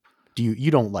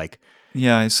 You don't like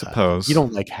Yeah, I suppose. you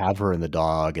don't like have her in the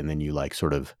dog and then you like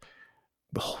sort of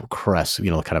caress,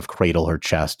 kind of cradle her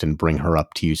chest and bring her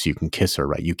up to you so you can kiss her,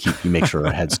 right? You make sure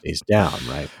her head stays down,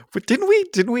 right? But didn't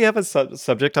we have a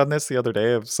subject on this the other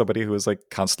day of somebody who was like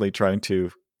constantly trying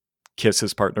to kiss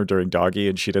his partner during doggy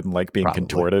and she didn't like being Probably.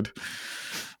 contorted?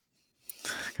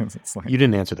 It's like, you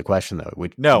didn't answer the question though.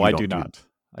 No, I do not.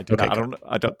 I do Okay, not.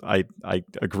 I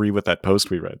agree with that post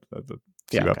we read a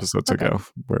few episodes ago.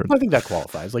 Where I think that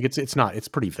qualifies. Like it's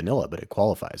pretty vanilla, but it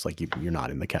qualifies. Like you're not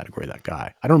in the category of that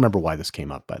guy. I don't remember why this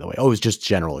came up, by the way. Oh, it was just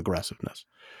general aggressiveness.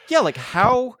 Yeah, like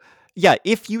how? Yeah,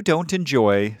 if you don't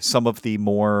enjoy some of the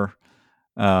more,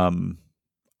 I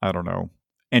don't know,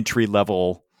 entry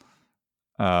level,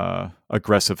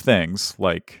 aggressive things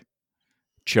like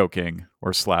choking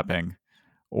or slapping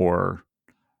or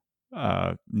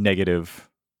negative,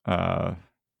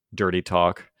 dirty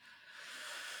talk.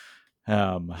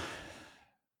 Yeah,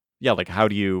 like how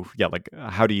do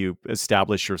you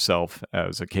establish yourself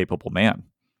as a capable man?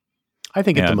 I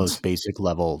think at the most basic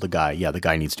level, the guy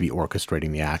needs to be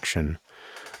orchestrating the action,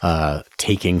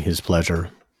 taking his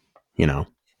pleasure,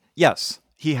 Yes,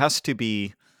 he has to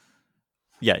be,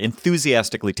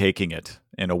 enthusiastically taking it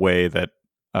in a way that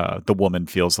the woman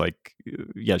feels like,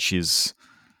 she's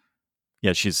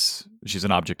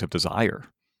an object of desire,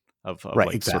 of right,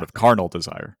 like exactly. sort of carnal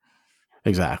desire.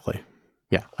 Exactly.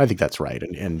 Yeah, I think that's right.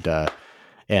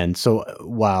 And so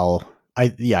while I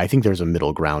think there's a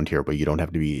middle ground here, but you don't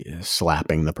have to be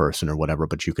slapping the person or whatever,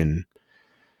 but you can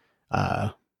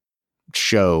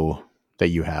show that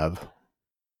you have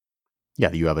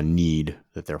a need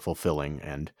that they're fulfilling.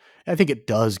 And I think it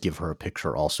does give her a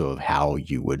picture also of how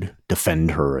you would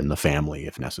defend her and the family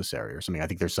if necessary or something. I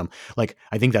think there's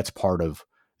I think that's part of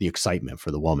the excitement for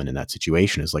the woman in that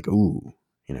situation is like, ooh,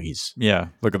 he's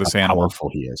look at this how animal. powerful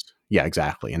he is. Yeah,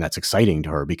 exactly. And that's exciting to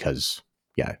her because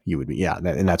you would be,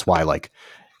 and that's why like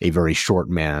a very short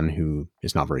man who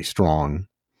is not very strong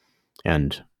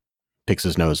and picks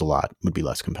his nose a lot would be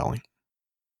less compelling.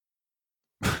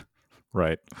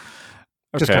 Right.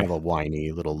 Okay. Just kind of a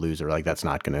whiny little loser. Like that's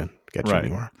not going to get you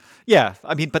anywhere. Yeah.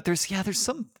 I mean, but there's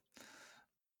some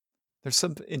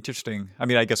interesting, I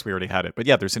mean, I guess we already had it, but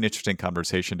yeah, there's an interesting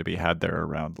conversation to be had there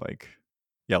around like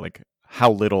how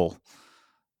little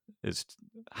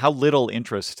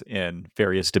interest in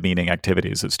various demeaning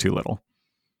activities is too little.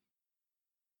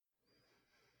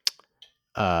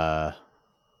 Yeah,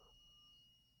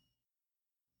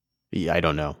 I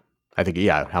don't know. I think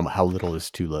how little is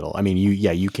too little. I mean,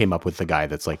 you came up with the guy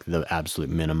that's like the absolute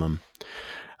minimum.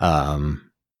 I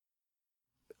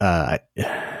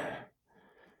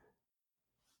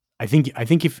think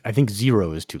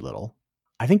 0 is too little.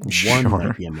 I think 1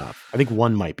 might be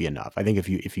enough. I think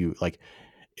if you like,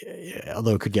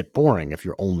 although it could get boring if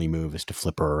your only move is to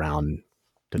flip her around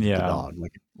to the dog.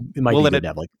 Like it might be good to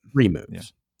have like 3 moves. Yeah.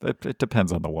 It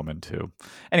depends on the woman too.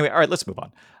 Anyway, all right, let's move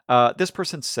on. This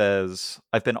person says,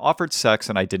 I've been offered sex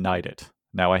and I denied it.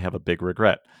 Now I have a big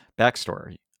regret.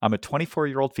 Backstory. I'm a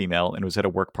 24-year-old female and was at a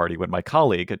work party when my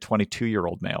colleague, a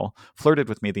 22-year-old male, flirted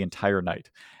with me the entire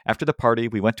night. After the party,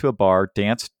 we went to a bar,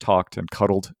 danced, talked, and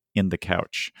cuddled in the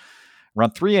couch.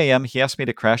 Around 3 a.m., he asked me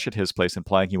to crash at his place,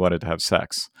 implying he wanted to have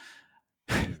sex.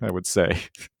 I would say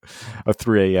a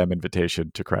 3 a.m.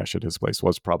 invitation to crash at his place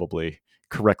was probably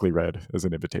correctly read as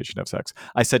an invitation to have sex.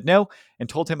 I said no and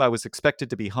told him I was expected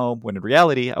to be home when in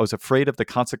reality I was afraid of the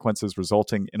consequences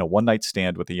resulting in a one-night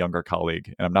stand with a younger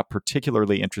colleague, and I'm not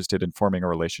particularly interested in forming a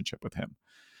relationship with him.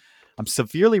 I'm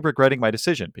severely regretting my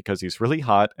decision because he's really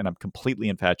hot and I'm completely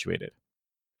infatuated.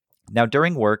 Now,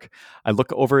 during work, I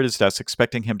look over at his desk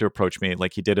expecting him to approach me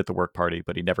like he did at the work party,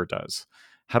 but he never does.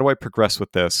 How do I progress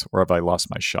with this, or have I lost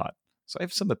my shot? So I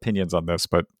have some opinions on this,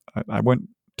 but I want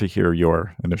to hear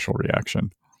your initial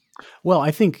reaction. Well,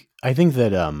 I think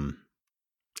that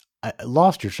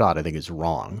lost your shot, I think, is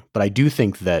wrong. But I do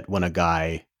think that when a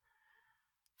guy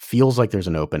feels like there's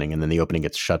an opening and then the opening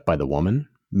gets shut by the woman,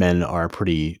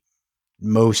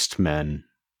 most men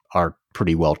are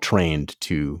pretty well trained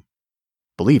to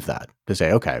believe that, to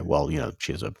say, okay, well,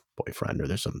 she has a boyfriend or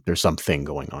there's something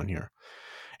going on here.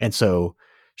 And so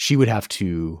she would have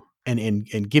to,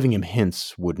 and giving him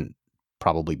hints wouldn't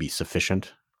probably be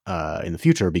sufficient in the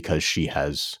future because she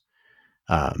has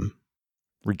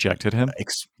rejected him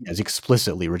as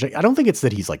explicitly rejected. I don't think it's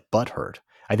that he's like butthurt.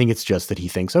 I think it's just that he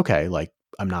thinks, okay, like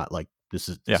I'm not like this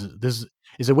is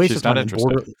a waste of time.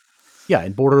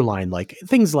 In borderline, like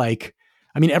things like,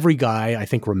 I mean, every guy I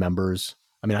think remembers.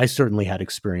 I mean, I certainly had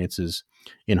experiences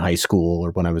in high school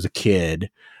or when I was a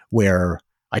kid where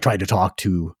I tried to talk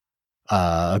to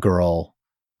a girl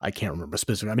I can't remember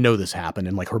specifically. I know this happened,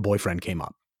 and like her boyfriend came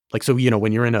up. Like, so, you know,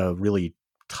 when you're in a really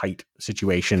tight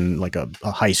situation, like a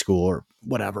high school or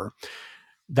whatever,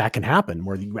 that can happen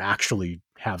where you actually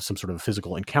have some sort of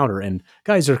physical encounter, and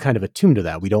guys are kind of attuned to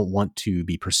that. We don't want to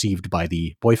be perceived by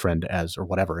the boyfriend as, or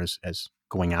whatever, as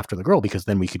going after the girl, because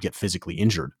then we could get physically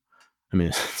injured. I mean,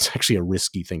 it's actually a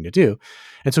risky thing to do.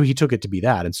 And so he took it to be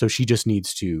that. And so she just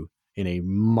needs to, in a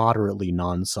moderately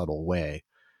non-subtle way,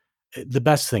 the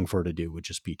best thing for her to do would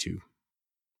just be to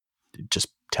just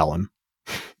tell him.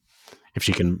 If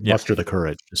she can muster the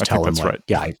courage, just tell him, like, right.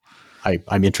 Yeah,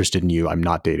 I'm interested in you. I'm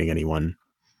not dating anyone.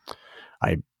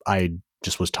 I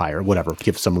just was tired, whatever,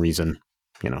 give some reason,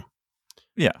 you know.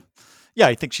 Yeah. Yeah,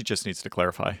 I think she just needs to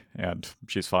clarify, and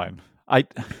she's fine. I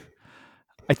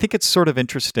think it's sort of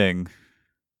interesting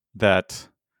that,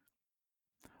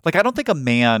 like, I don't think a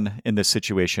man in this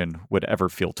situation would ever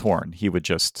feel torn. He would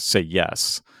just say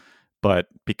yes. But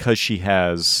because she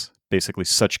has basically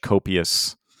such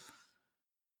copious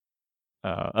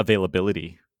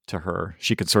availability to her,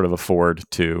 she could sort of afford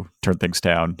to turn things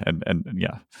down. And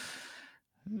yeah.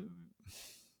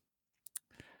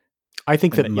 I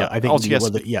think that, yeah, I think,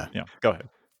 yeah, go ahead.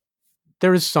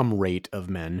 There is some rate of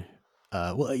men.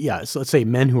 So let's say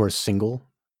men who are single,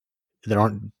 that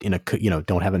aren't in a, you know,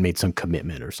 haven't made some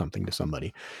commitment or something to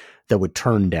somebody, that would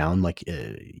turn down like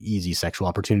easy sexual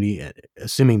opportunity,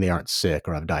 assuming they aren't sick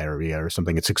or have diarrhea or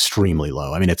something. It's extremely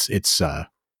low. I mean, it's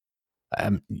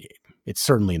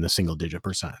certainly in the single digit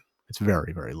 %. It's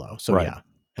very, very low. So right. Yeah.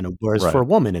 And whereas for a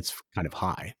woman, it's kind of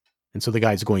high. And so the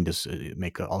guy's going to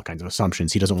make all kinds of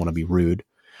assumptions. He doesn't want to be rude.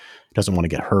 Doesn't want to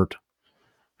get hurt.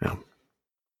 You know.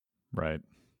 Right.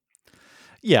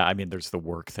 Yeah. I mean, there's the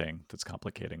work thing that's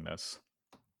complicating this.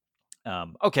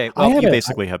 Okay. Well, you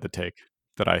basically had the take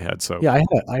that I had. So yeah,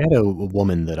 I had a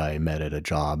woman that I met at a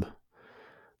job.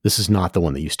 This is not the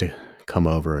one that used to come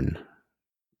over and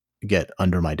get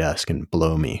under my desk and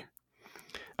blow me.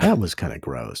 That was kind of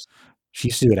gross. She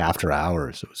used to do it after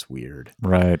hours. It was weird.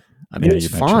 Right. I mean, it was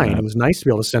fine. It was nice to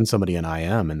be able to send somebody an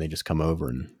IM and they just come over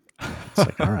and it's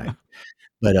like, all right.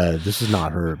 But this is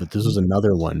not her, but this was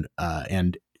another one.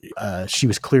 And she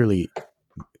was clearly,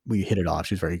 we hit it off.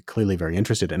 She was very clearly very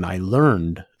interested. And I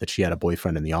learned that she had a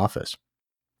boyfriend in the office.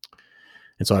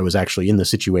 And so I was actually in the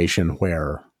situation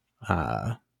where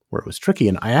it was tricky.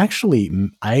 And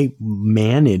I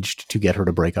managed to get her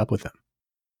to break up with him.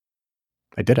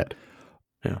 I did it.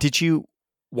 Yeah.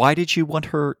 Why did you want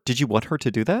her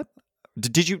to do that?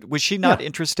 Was she not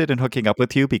interested in hooking up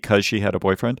with you because she had a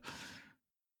boyfriend?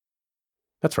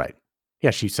 That's right.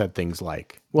 Yeah. She said things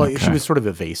like, she was sort of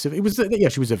evasive.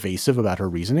 She was evasive about her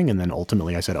reasoning. And then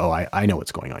ultimately I said, oh, I know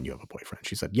what's going on. You have a boyfriend.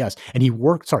 She said, yes. And he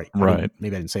worked, maybe I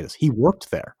didn't say this. He worked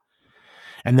there.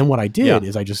 And then what I did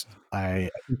is I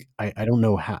don't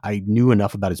know how, I knew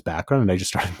enough about his background and I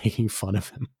just started making fun of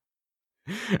him.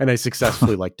 And I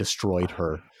successfully destroyed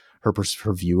her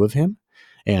view of him,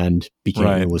 and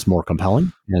it was more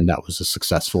compelling, and that was a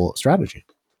successful strategy.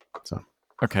 So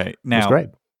okay, now it was great.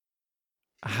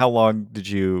 How long did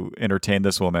you entertain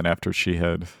this woman after she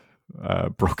had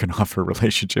broken off her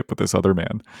relationship with this other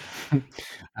man?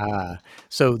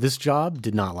 So this job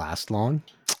did not last long.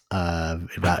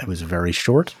 It was very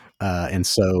short, and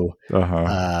so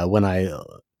when I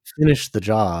finished the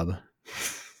job.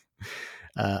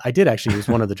 I did actually. It was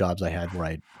one of the jobs I had where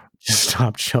I just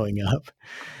stopped showing up.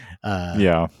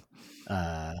 Well,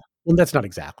 that's not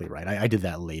exactly right. I did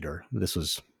that later. This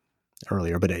was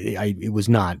earlier, but it was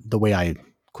not the way I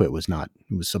quit. Was not.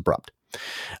 It was abrupt.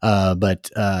 But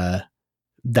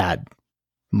that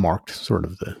marked sort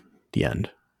of the end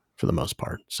for the most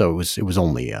part. So it was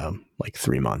only like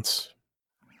 3 months.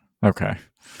 Okay,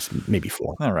 maybe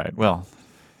 4. All right. Well,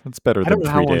 it's better than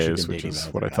 3 days, which is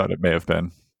what I thought it may have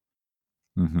been.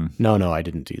 Mm-hmm. No, I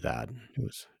didn't do that.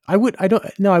 I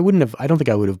don't think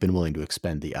I would have been willing to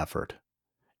expend the effort.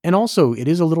 And also it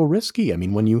is a little risky. I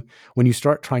mean, when you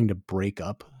start trying to break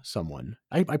up someone,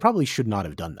 I probably should not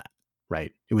have done that.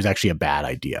 Right. It was actually a bad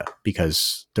idea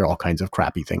because there are all kinds of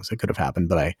crappy things that could have happened,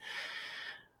 but I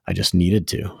just needed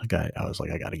to. I was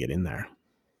like, I got to get in there.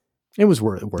 It was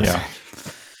worth it.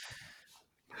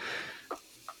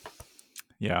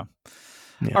 Yeah.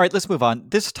 All right, let's move on.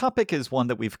 This topic is one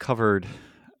that we've covered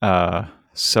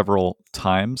several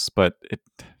times, but it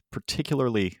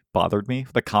particularly bothered me.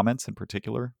 The comments in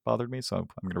particular bothered me, so I'm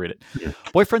going to read it. Yeah.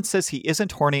 Boyfriend says he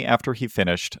isn't horny after he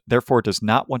finished, therefore does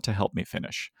not want to help me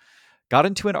finish. Got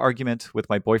into an argument with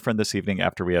my boyfriend this evening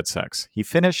after we had sex. He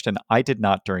finished and I did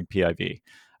not during PIV.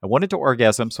 I wanted to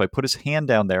orgasm, so I put his hand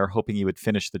down there, hoping he would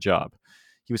finish the job.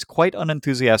 He was quite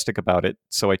unenthusiastic about it,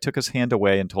 so I took his hand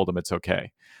away and told him it's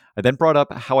okay. I then brought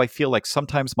up how I feel like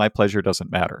sometimes my pleasure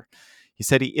doesn't matter. He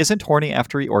said he isn't horny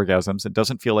after he orgasms and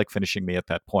doesn't feel like finishing me at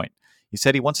that point. He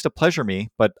said he wants to pleasure me,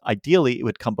 but ideally it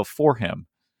would come before him.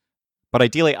 But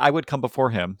ideally I would come before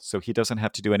him so he doesn't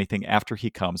have to do anything after he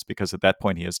comes because at that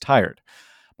point he is tired.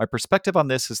 My perspective on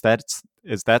this is that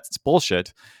it's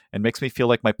bullshit and makes me feel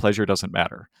like my pleasure doesn't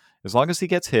matter. As long as he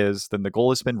gets his, then the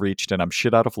goal has been reached and I'm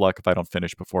shit out of luck if I don't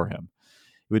finish before him.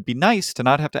 It would be nice to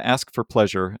not have to ask for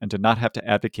pleasure and to not have to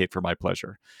advocate for my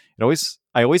pleasure.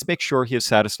 I always make sure he is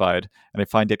satisfied, and I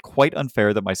find it quite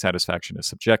unfair that my satisfaction is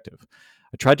subjective.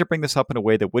 I tried to bring this up in a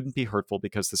way that wouldn't be hurtful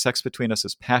because the sex between us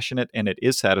is passionate and it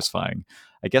is satisfying.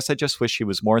 I guess I just wish he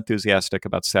was more enthusiastic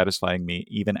about satisfying me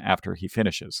even after he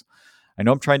finishes. I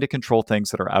know I'm trying to control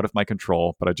things that are out of my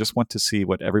control, but I just want to see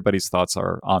what everybody's thoughts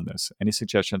are on this. Any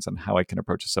suggestions on how I can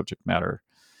approach a subject matter?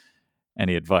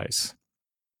 Any advice?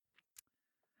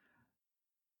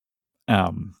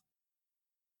 Um,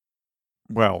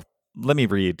 well, let me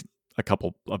read a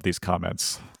couple of these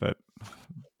comments that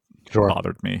Sure.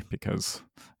 bothered me because,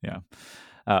 yeah.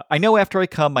 I know after I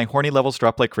come, my horny levels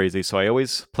drop like crazy, so I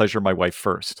always pleasure my wife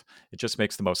first. It just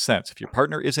makes the most sense. If your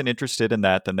partner isn't interested in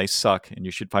that, then they suck, and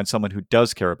you should find someone who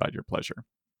does care about your pleasure.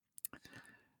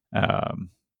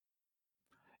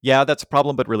 Yeah, that's a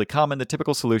problem, but really common. The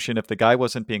typical solution, if the guy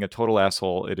wasn't being a total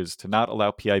asshole, it is to not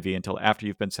allow PIV until after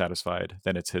you've been satisfied.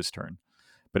 Then it's his turn.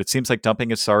 But it seems like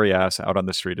dumping his sorry ass out on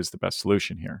the street is the best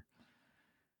solution here.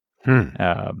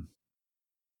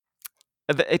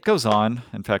 It goes on.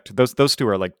 In fact, those two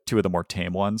are like two of the more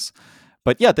tame ones.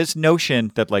 But yeah, this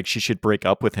notion that like she should break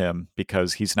up with him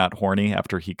because he's not horny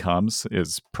after he comes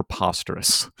is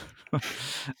preposterous.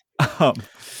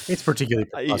 It's particularly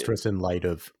preposterous in light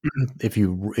of if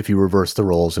you reverse the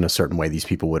roles in a certain way, these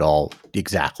people would all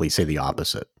exactly say the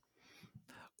opposite.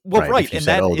 Well, right. And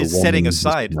that is setting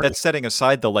aside, that's setting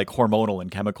aside the like hormonal and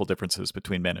chemical differences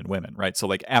between men and women, right? So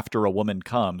like after a woman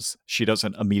comes, she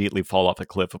doesn't immediately fall off a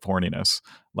cliff of horniness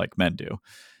like men do.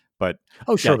 But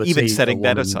sure, but even setting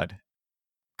that aside.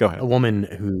 Go ahead. A woman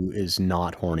who is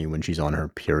not horny when she's on her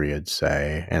period,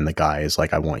 say, and the guy is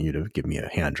like, I want you to give me a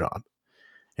hand job.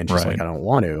 And she's like, I don't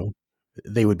want to.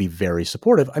 They would be very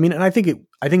supportive. I mean, and I think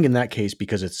in that case,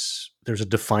 because there's a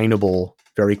definable,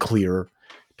 very clear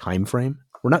time frame.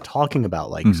 We're not talking about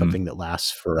like something that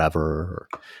lasts forever or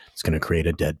it's going to create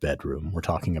a dead bedroom. We're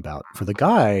talking about, for the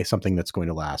guy, something that's going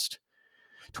to last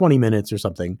 20 minutes or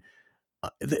something.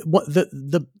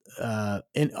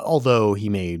 And although he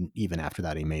may, even after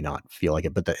that, he may not feel like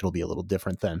it, but it'll be a little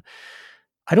different then.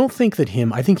 I don't think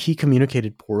I think he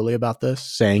communicated poorly about this,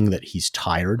 saying that he's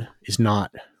tired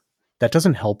that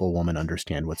doesn't help a woman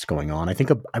understand what's going on.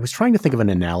 I was trying to think of an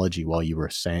analogy while you were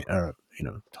saying,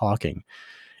 talking.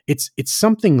 It's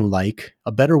something like,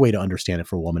 a better way to understand it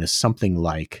for a woman is something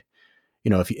like,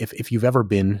 if you've ever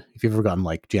gotten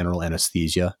like general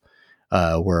anesthesia,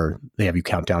 where they have you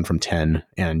count down from 10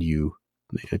 and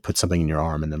they put something in your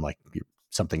arm and then like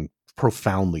something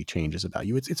profoundly changes about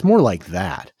you. It's more like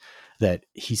that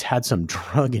he's had some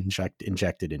drug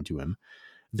injected into him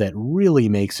that really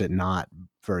makes it not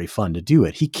very fun to do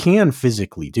it. He can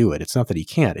physically do it. It's not that he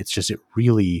can't. It's just, it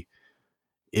really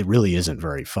isn't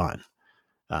very fun.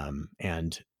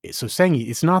 And so saying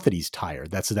it's not that he's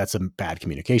tired, that's a bad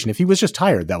communication. If he was just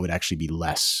tired, that would actually be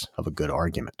less of a good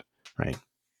argument, right?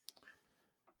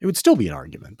 It would still be an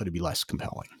argument, but it'd be less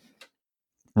compelling.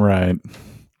 Right.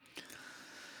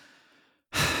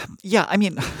 Yeah, I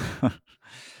mean,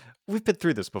 we've been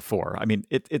through this before. I mean,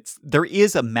 there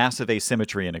is a massive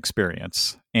asymmetry in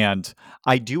experience. And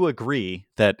I do agree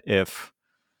that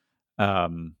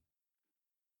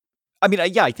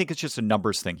I think it's just a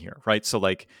numbers thing here, right? So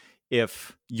like,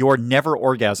 if you're never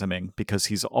orgasming because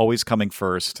he's always coming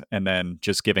first and then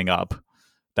just giving up,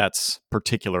 that's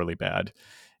particularly bad.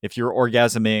 If you're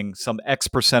orgasming some X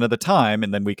percent of the time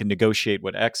and then we can negotiate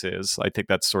what X is, I think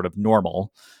that's sort of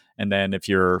normal. And then if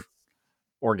you're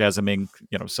orgasming,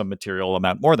 some material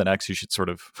amount more than X, you should sort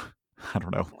of, I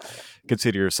don't know,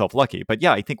 consider yourself lucky. But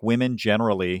yeah, I think women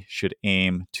generally should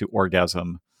aim to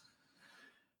orgasm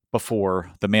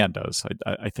before the man does.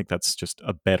 I think that's just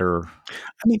a better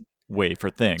way for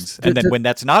things. And then when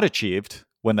that's not achieved,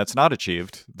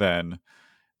 then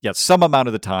some amount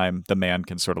of the time the man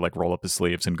can sort of like roll up his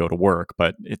sleeves and go to work,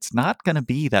 but it's not going to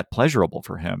be that pleasurable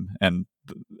for him. And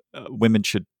women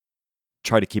should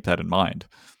try to keep that in mind.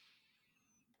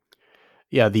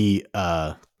 Yeah,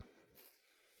 a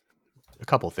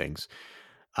couple things.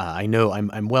 I know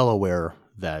I'm well aware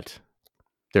that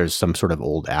there's some sort of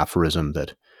old aphorism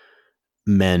that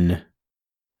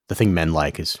the thing men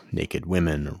like is naked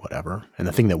women or whatever, and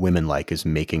the thing that women like is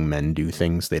making men do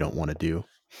things they don't want to do.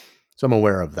 So I'm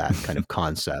aware of that kind of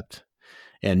concept,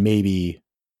 and maybe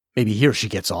here she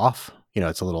gets off.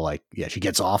 It's a little like, yeah, she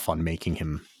gets off on making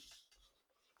him,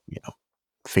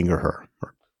 finger her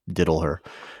or diddle her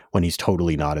when he's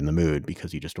totally not in the mood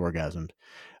because he just orgasmed.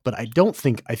 But I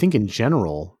think in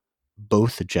general,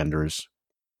 both genders,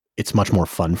 it's much more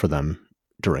fun for them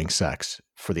during sex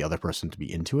for the other person to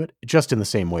be into it, just in the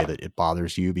same way that it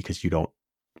bothers you because you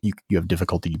have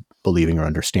difficulty believing or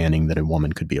understanding that a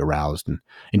woman could be aroused and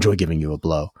enjoy giving you a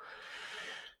blow.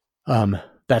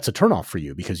 That's a turnoff for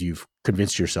you because you've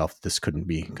convinced yourself this couldn't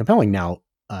be compelling. Now,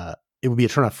 it would be a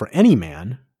turnoff for any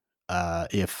man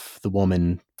if the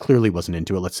woman clearly wasn't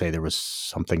into it. Let's say there was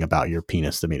something about your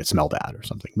penis that made it smell bad or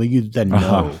something. But you then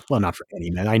know, well, not for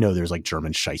any man. I know there's like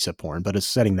German scheisse porn, but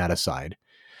setting that aside,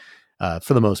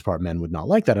 for the most part, men would not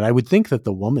like that. And I would think that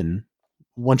the woman,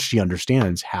 once she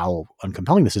understands how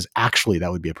uncompelling this is, actually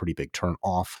that would be a pretty big turn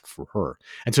off for her.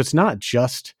 And so it's not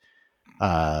just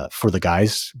for the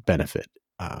guy's benefit.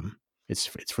 It's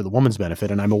for the woman's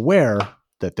benefit. And I'm aware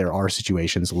that there are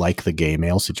situations like the gay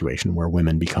male situation where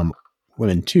women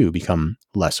too become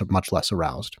much less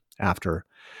aroused after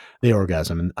they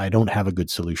orgasm. And I don't have a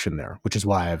good solution there, which is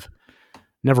why I've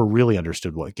never really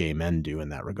understood what gay men do in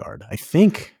that regard. I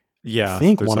think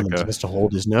one of them is supposed to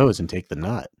hold his nose and take the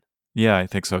nut. Yeah, I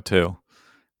think so too.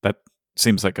 That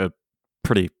seems like a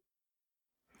pretty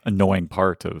annoying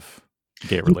part of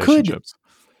gay relationships.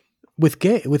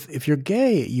 If you're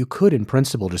gay, you could in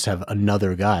principle just have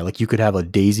another guy. Like you could have a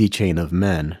daisy chain of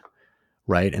men,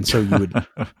 right? And so you would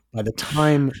by the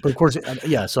time, but of course,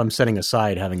 yeah. So I'm setting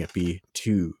aside having it be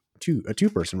a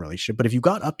two-person relationship. But if you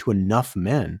got up to enough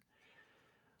men,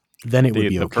 then it would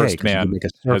be the okay. First man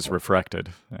has refracted,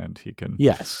 and he can.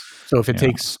 Yes. So if it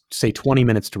takes say 20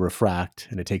 minutes to refract,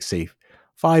 and it takes say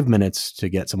 5 minutes to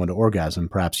get someone to orgasm,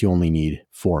 perhaps you only need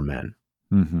 4 men.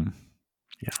 Mm-hmm.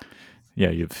 Yeah. Yeah,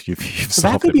 you've so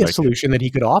that could be a solution that he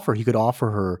could offer. He could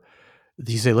offer her.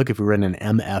 You say, look, if we were in an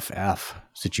MFF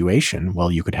situation,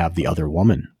 well, you could have the other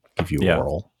woman give you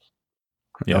oral.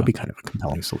 That would be kind of a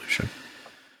compelling solution.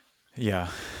 Yeah,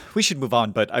 we should move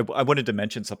on. But I wanted to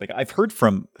mention something. I've heard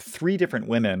from 3 different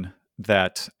women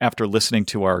that after listening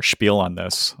to our spiel on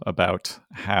this about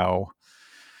how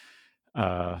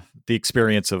the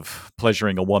experience of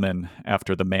pleasuring a woman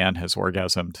after the man has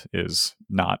orgasmed is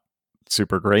not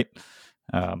super great.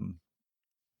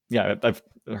 I've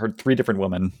heard 3 different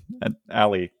women, and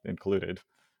Allie included,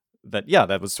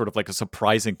 that was sort of like a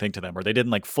surprising thing to them, or they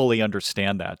didn't like fully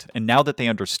understand that. And now that they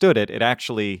understood it, it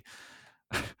actually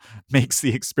makes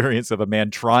the experience of a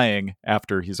man trying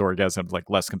after he's orgasmed like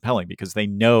less compelling because they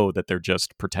know that they're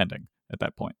just pretending at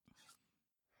that point.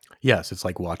 Yes, it's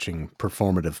like watching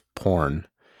performative porn.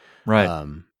 Right.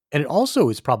 And it also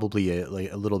is probably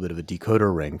a little bit of a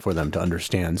decoder ring for them to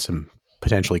understand some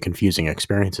potentially confusing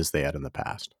experiences they had in the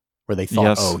past where they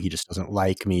thought, oh, he just doesn't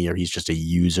like me or he's just a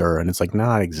user. And it's like,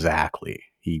 not exactly.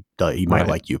 He might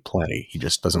like you plenty. He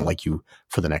just doesn't like you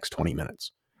for the next 20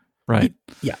 minutes. Right.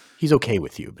 He's okay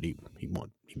with you, but he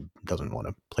doesn't want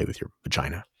to play with your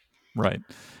vagina. Right.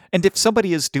 And if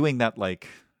somebody is doing that, like,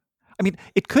 I mean,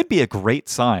 it could be a great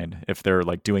sign if they're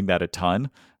like doing that a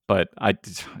ton, but I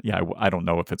don't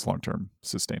know if it's long-term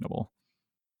sustainable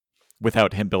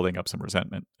without him building up some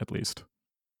resentment, at least.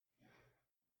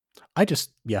 I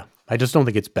just don't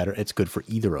think it's better. It's good for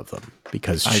either of them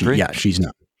because she's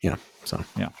not. Yeah. So,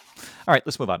 yeah. All right,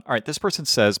 let's move on. All right, this person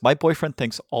says, my boyfriend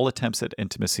thinks all attempts at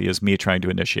intimacy is me trying to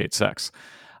initiate sex.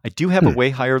 I do have a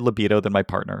way higher libido than my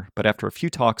partner, but after a few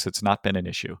talks, it's not been an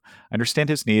issue. I understand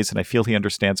his needs, and I feel he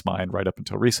understands mine right up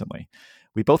until recently.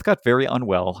 We both got very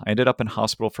unwell. I ended up in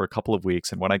hospital for a couple of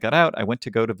weeks, and when I got out, I went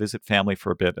to go to visit family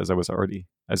for a bit as it was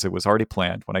already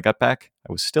planned. When I got back,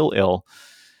 I was still ill,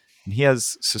 and he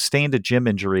has sustained a gym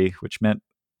injury, which meant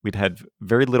we'd had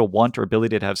very little want or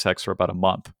ability to have sex for about a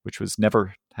month, which was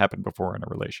never happened before in a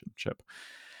relationship.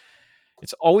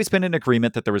 It's always been an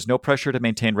agreement that there was no pressure to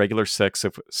maintain regular sex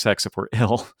if we're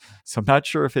ill. So I'm not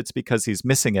sure if it's because he's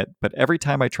missing it, but every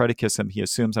time I try to kiss him, he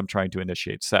assumes I'm trying to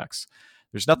initiate sex.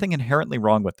 There's nothing inherently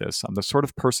wrong with this. I'm the sort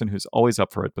of person who's always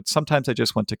up for it, but sometimes I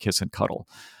just want to kiss and cuddle.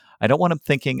 I don't want him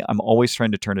thinking I'm always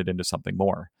trying to turn it into something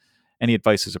more. Any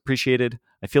advice is appreciated.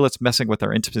 I feel it's messing with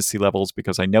our intimacy levels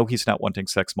because I know he's not wanting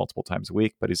sex multiple times a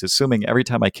week, but he's assuming every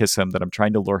time I kiss him that I'm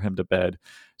trying to lure him to bed.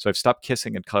 So I've stopped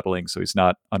kissing and cuddling so he's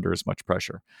not under as much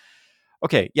pressure.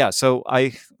 Okay, yeah, so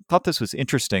I thought this was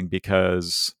interesting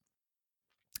because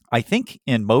I think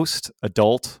in most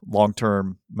adult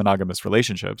long-term monogamous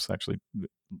relationships, actually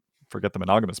forget the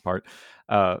monogamous part,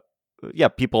 yeah,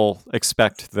 people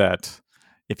expect that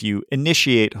if you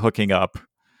initiate hooking up,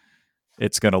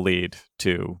 it's going to lead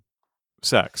to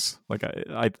sex. Like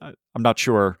I'm not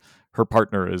sure her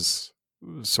partner is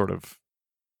sort of,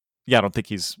 yeah, I don't think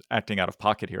he's acting out of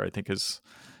pocket here. I think his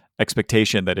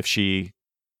expectation that if she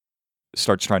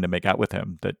starts trying to make out with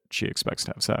him, that she expects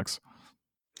to have sex.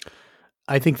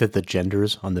 I think that the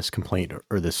genders on this complaint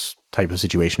or this type of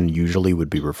situation usually would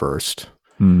be reversed.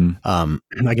 I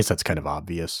guess that's kind of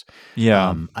obvious.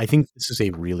 Yeah. I think this is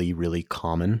a really, really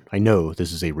common, I know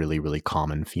this is a really, really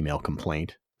common female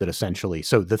complaint that essentially,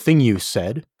 so the thing you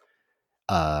said,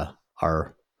 our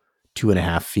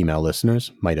 2.5 female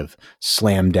listeners might have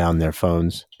slammed down their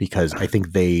phones because I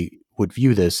think they would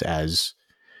view this as,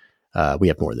 we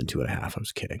have more than 2.5. I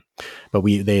was kidding, but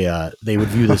they would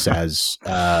view this as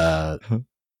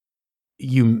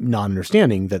you not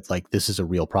understanding that like this is a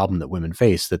real problem that women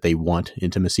face, that they want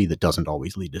intimacy that doesn't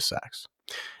always lead to sex,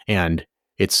 and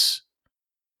it's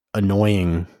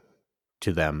annoying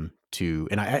to them to.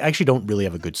 And I actually don't really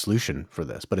have a good solution for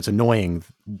this, but it's annoying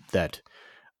that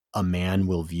a man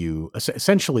will view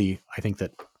essentially. I think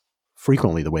that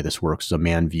frequently the way this works is a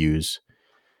man views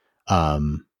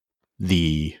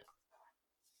the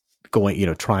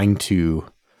trying to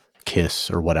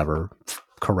kiss or whatever,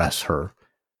 caress her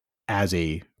as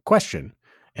a question.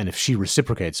 And if she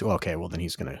reciprocates, oh, okay, well, then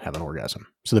he's going to have an orgasm.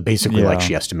 So that basically like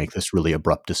she has to make this really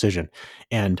abrupt decision.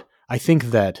 And I think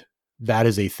that that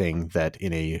is a thing that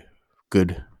in a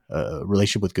good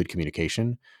relationship with good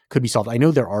communication could be solved. I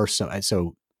know there are some,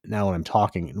 so now while I'm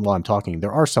talking,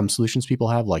 there are some solutions people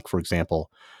have. Like, for example,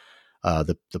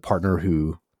 the partner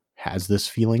who has this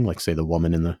feeling, like say the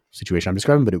woman in the situation I'm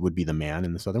describing, but it would be the man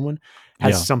in this other one,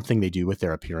 has something they do with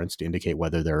their appearance to indicate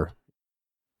whether they're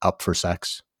up for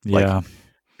sex. Like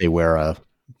they wear a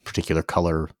particular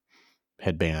color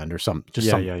headband or some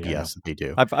BS that they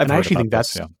do. I've and I actually think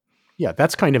this,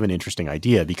 that's kind of an interesting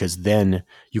idea because then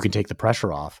you can take the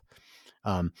pressure off.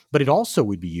 But it also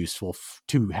would be useful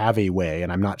to have a way,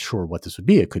 and I'm not sure what this would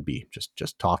be. It could be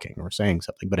just talking or saying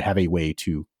something, but have a way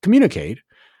to communicate.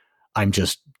 I'm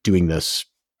just doing this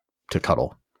to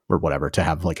cuddle or whatever, to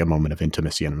have like a moment of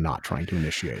intimacy, and I'm not trying to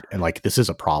initiate. And like, this is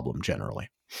a problem generally.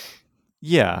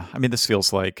 Yeah. I mean, this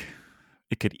feels like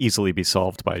it could easily be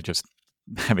solved by just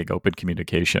having open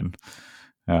communication.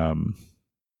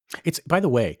 It's, by the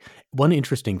way, one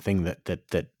interesting thing that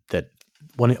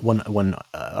one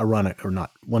ironic or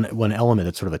not one element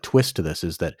that's sort of a twist to this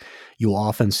is that you'll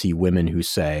often see women who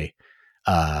say,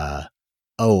 "Oh,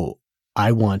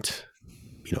 I want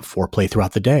foreplay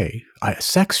throughout the day.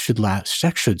 Sex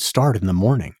should start in the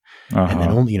morning." And then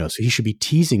only, so he should be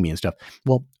teasing me and stuff.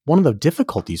 Well, one of the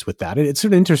difficulties with that, it's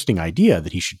an interesting idea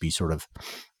that he should be sort of,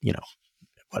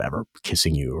 whatever,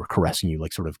 kissing you or caressing you,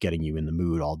 like sort of getting you in the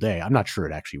mood all day. I'm not sure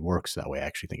it actually works that way. I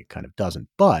actually think it kind of doesn't.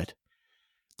 But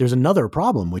there's another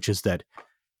problem, which is that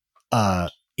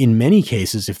in many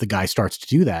cases, if the guy starts to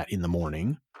do that in the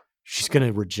morning, she's going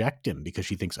to reject him because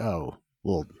she thinks, oh,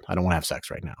 well, I don't want to have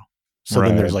sex right now. So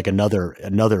then there's like another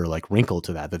like wrinkle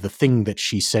to that the thing that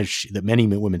she says that many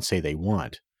women say they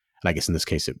want, and I guess in this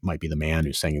case it might be the man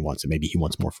who's saying he wants it, maybe he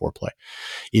wants more foreplay,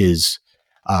 is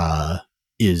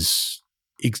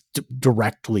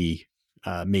directly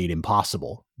made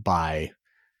impossible by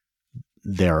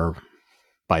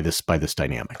this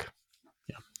dynamic.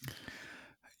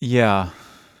 Yeah.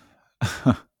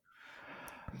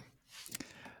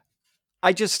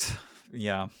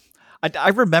 I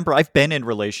remember I've been in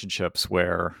relationships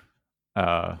where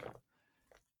I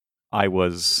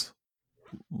was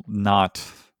not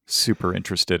super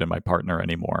interested in my partner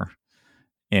anymore.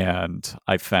 And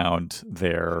I found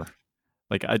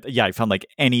I found like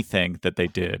anything that they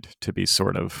did to be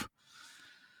sort of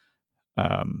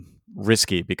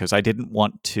risky because I didn't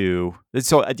want to.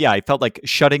 So yeah, I felt like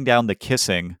shutting down the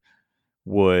kissing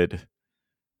would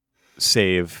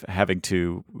save having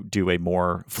to do a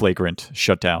more flagrant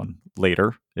shutdown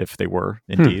later if they were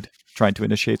indeed trying to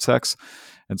initiate sex.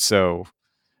 And so,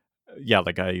 yeah,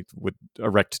 like I would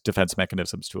erect defense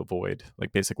mechanisms to avoid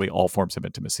like basically all forms of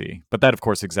intimacy. But that, of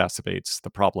course, exacerbates the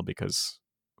problem because,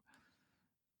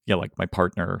 yeah, like my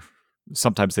partner,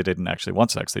 sometimes they didn't actually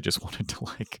want sex. They just wanted to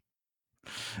like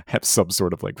have some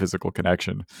sort of like physical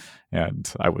connection.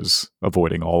 And I was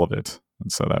avoiding all of it.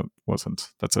 And so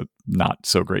that's a not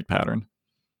so great pattern.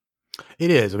 It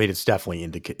is. I mean, it's definitely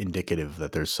indicative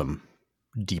that there's some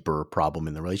deeper problem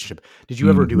in the relationship. Did you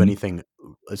ever do anything?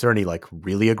 Is there any like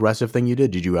really aggressive thing you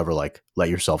did? Did you ever like let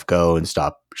yourself go and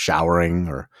stop showering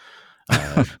or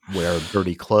wear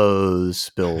dirty clothes,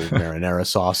 spill marinara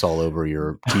sauce all over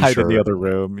your t-shirt? Hide in the other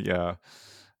room. Yeah.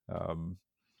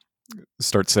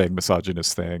 start saying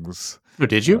misogynist things. Or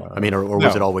did you? I mean, or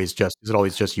was No. it always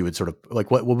just you would sort of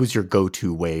like what was your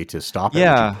go-to way to stop it? Would you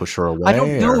Yeah. push her I don't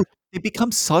away know. or It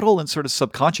becomes subtle and sort of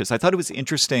subconscious. I thought it was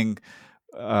interesting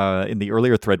in the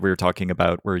earlier thread we were talking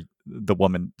about where the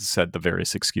woman said the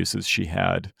various excuses she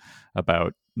had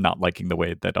about not liking the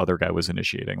way that other guy was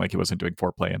initiating, like he wasn't doing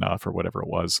foreplay enough or whatever it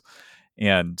was.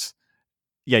 And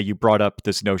yeah, you brought up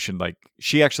this notion like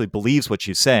she actually believes what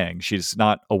she's saying. She's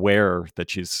not aware that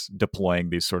she's deploying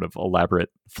these sort of elaborate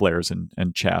flares and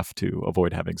chaff to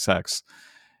avoid having sex.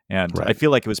 And I Right.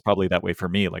 feel like it was probably that way for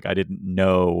me. Like I didn't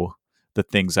know the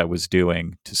things I was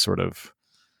doing to sort of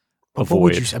But what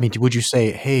would you avoid. I mean, would you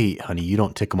say, "Hey, honey, you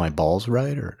don't tickle my balls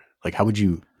right?" Or like how would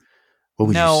you what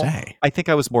would you No, say? I think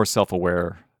I was more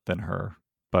self-aware than her,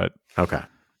 but Okay.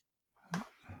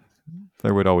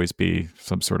 there would always be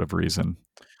some sort of reason.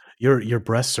 Your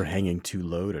breasts are hanging too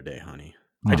low today, honey.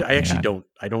 Oh, I actually man,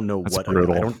 don't know that's what I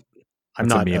brutal. don't I'm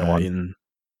That's a not mean one.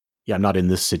 I'm not in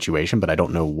this situation, but I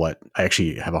don't know what I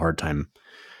actually have a hard time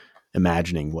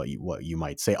imagining what you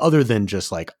might say other than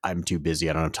just like I'm too busy,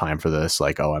 I don't have time for this,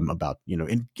 like oh I'm about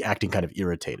acting kind of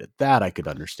irritated. That I could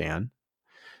understand.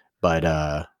 But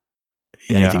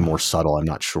anything Yeah, more subtle, I'm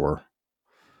not sure.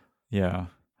 yeah.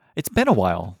 It's been a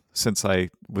while since I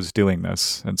was doing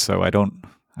this, and so I don't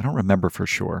remember for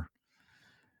sure.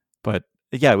 But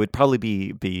yeah, it would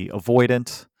probably be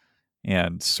avoidant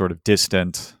and sort of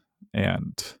distant,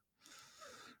 and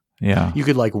yeah. You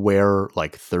could like wear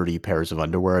like 30 pairs of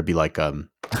underwear. It'd be like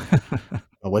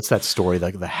what's that story?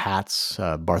 Like the hats,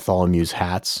 Bartholomew's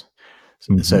hats.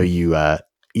 So Mhm.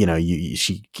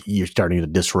 you're starting to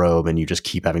disrobe and you just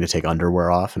keep having to take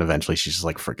underwear off, and eventually she's just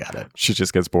like, forget it. She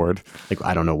just gets bored. Like,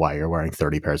 I don't know why you're wearing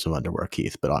 30 pairs of underwear,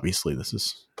 Keith, but obviously this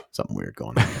is something weird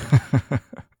going on.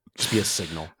 Just be a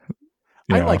signal.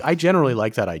 Yeah. I generally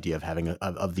like that idea of having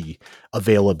of the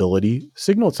availability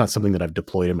signal. It's not something that I've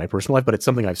deployed in my personal life, but it's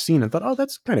something I've seen and thought, oh,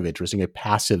 that's kind of interesting. A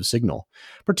passive signal,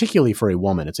 particularly for a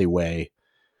woman. It's a way.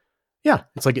 Yeah.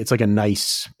 It's like a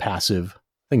nice passive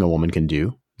thing a woman can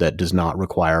do that does not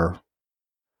require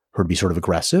her to be sort of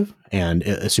aggressive. And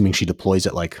assuming she deploys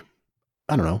it like,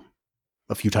 I don't know,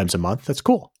 a few times a month, that's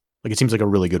cool. Like, it seems like a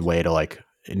really good way to like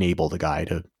enable the guy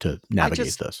to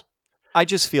navigate this. I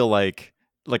just feel like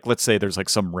let's say there's like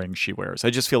some ring she wears.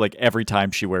 I just feel like every time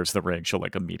she wears the ring, she'll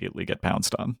like immediately get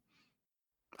pounced on.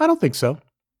 I don't think so.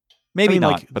 Maybe I mean,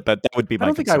 not, like, but that would be I my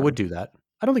don't think I concern. would do that.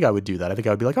 I don't think I would do that. I think I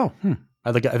would be like, oh,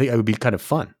 I think it would be kind of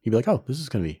fun. You'd be like, oh, this is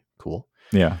going to be cool.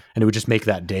 Yeah. And it would just make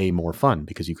that day more fun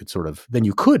because you could then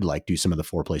you could like do some of the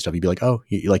foreplay stuff. You'd be like, oh,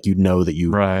 you'd know that you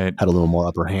Right. had a little more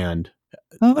upper hand.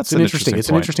 Oh, that's an interesting It's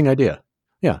point. an interesting idea.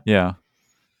 Yeah. Yeah.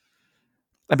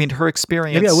 I mean, her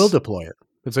experience. Maybe I will deploy it.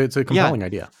 It's a compelling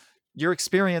idea. Her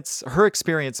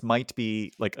experience might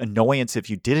be like annoyance if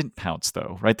you didn't pounce,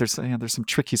 though, right? There's some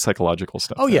tricky psychological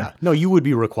stuff. Oh there. yeah, no, you would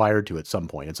be required to at some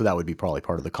point, and so that would be probably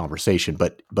part of the conversation.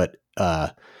 But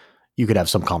you could have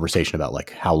some conversation about like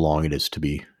how long it is to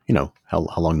be, how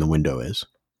long the window is.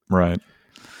 Right.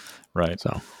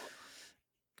 So,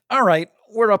 all right,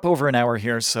 we're up over an hour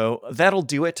here, so that'll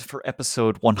do it for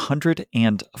episode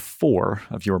 104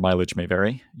 of Your Mileage May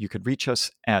Vary. You could reach us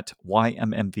at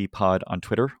YMMVpod on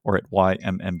Twitter or at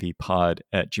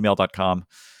YMMVpod@gmail.com.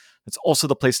 That's also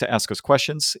the place to ask us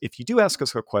questions. If you do ask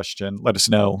us a question, let us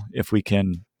know if we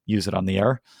can use it on the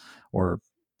air, or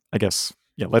I guess,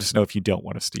 let us know if you don't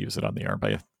want us to use it on the air.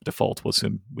 By default, we'll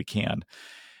assume we can.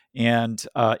 And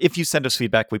if you send us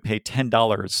feedback, we pay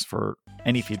 $10 for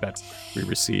any feedback we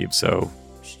receive. So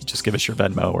just give us your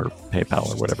Venmo or PayPal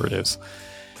or whatever it is.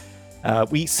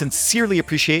 We sincerely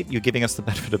appreciate you giving us the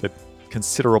benefit of a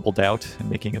considerable doubt and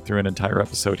making it through an entire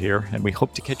episode here. And we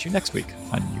hope to catch you next week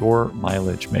on Your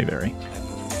Mileage May Vary.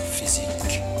 Physique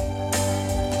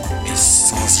et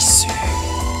sans issue.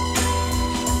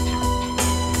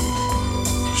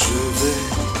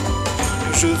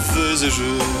 Je veux et je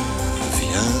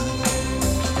viens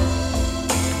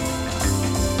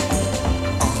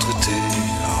entre tes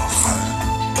reins.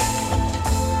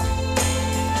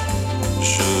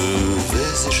 Je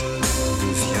vais et je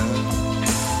viens,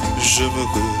 je me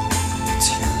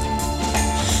retiens.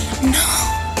 Non.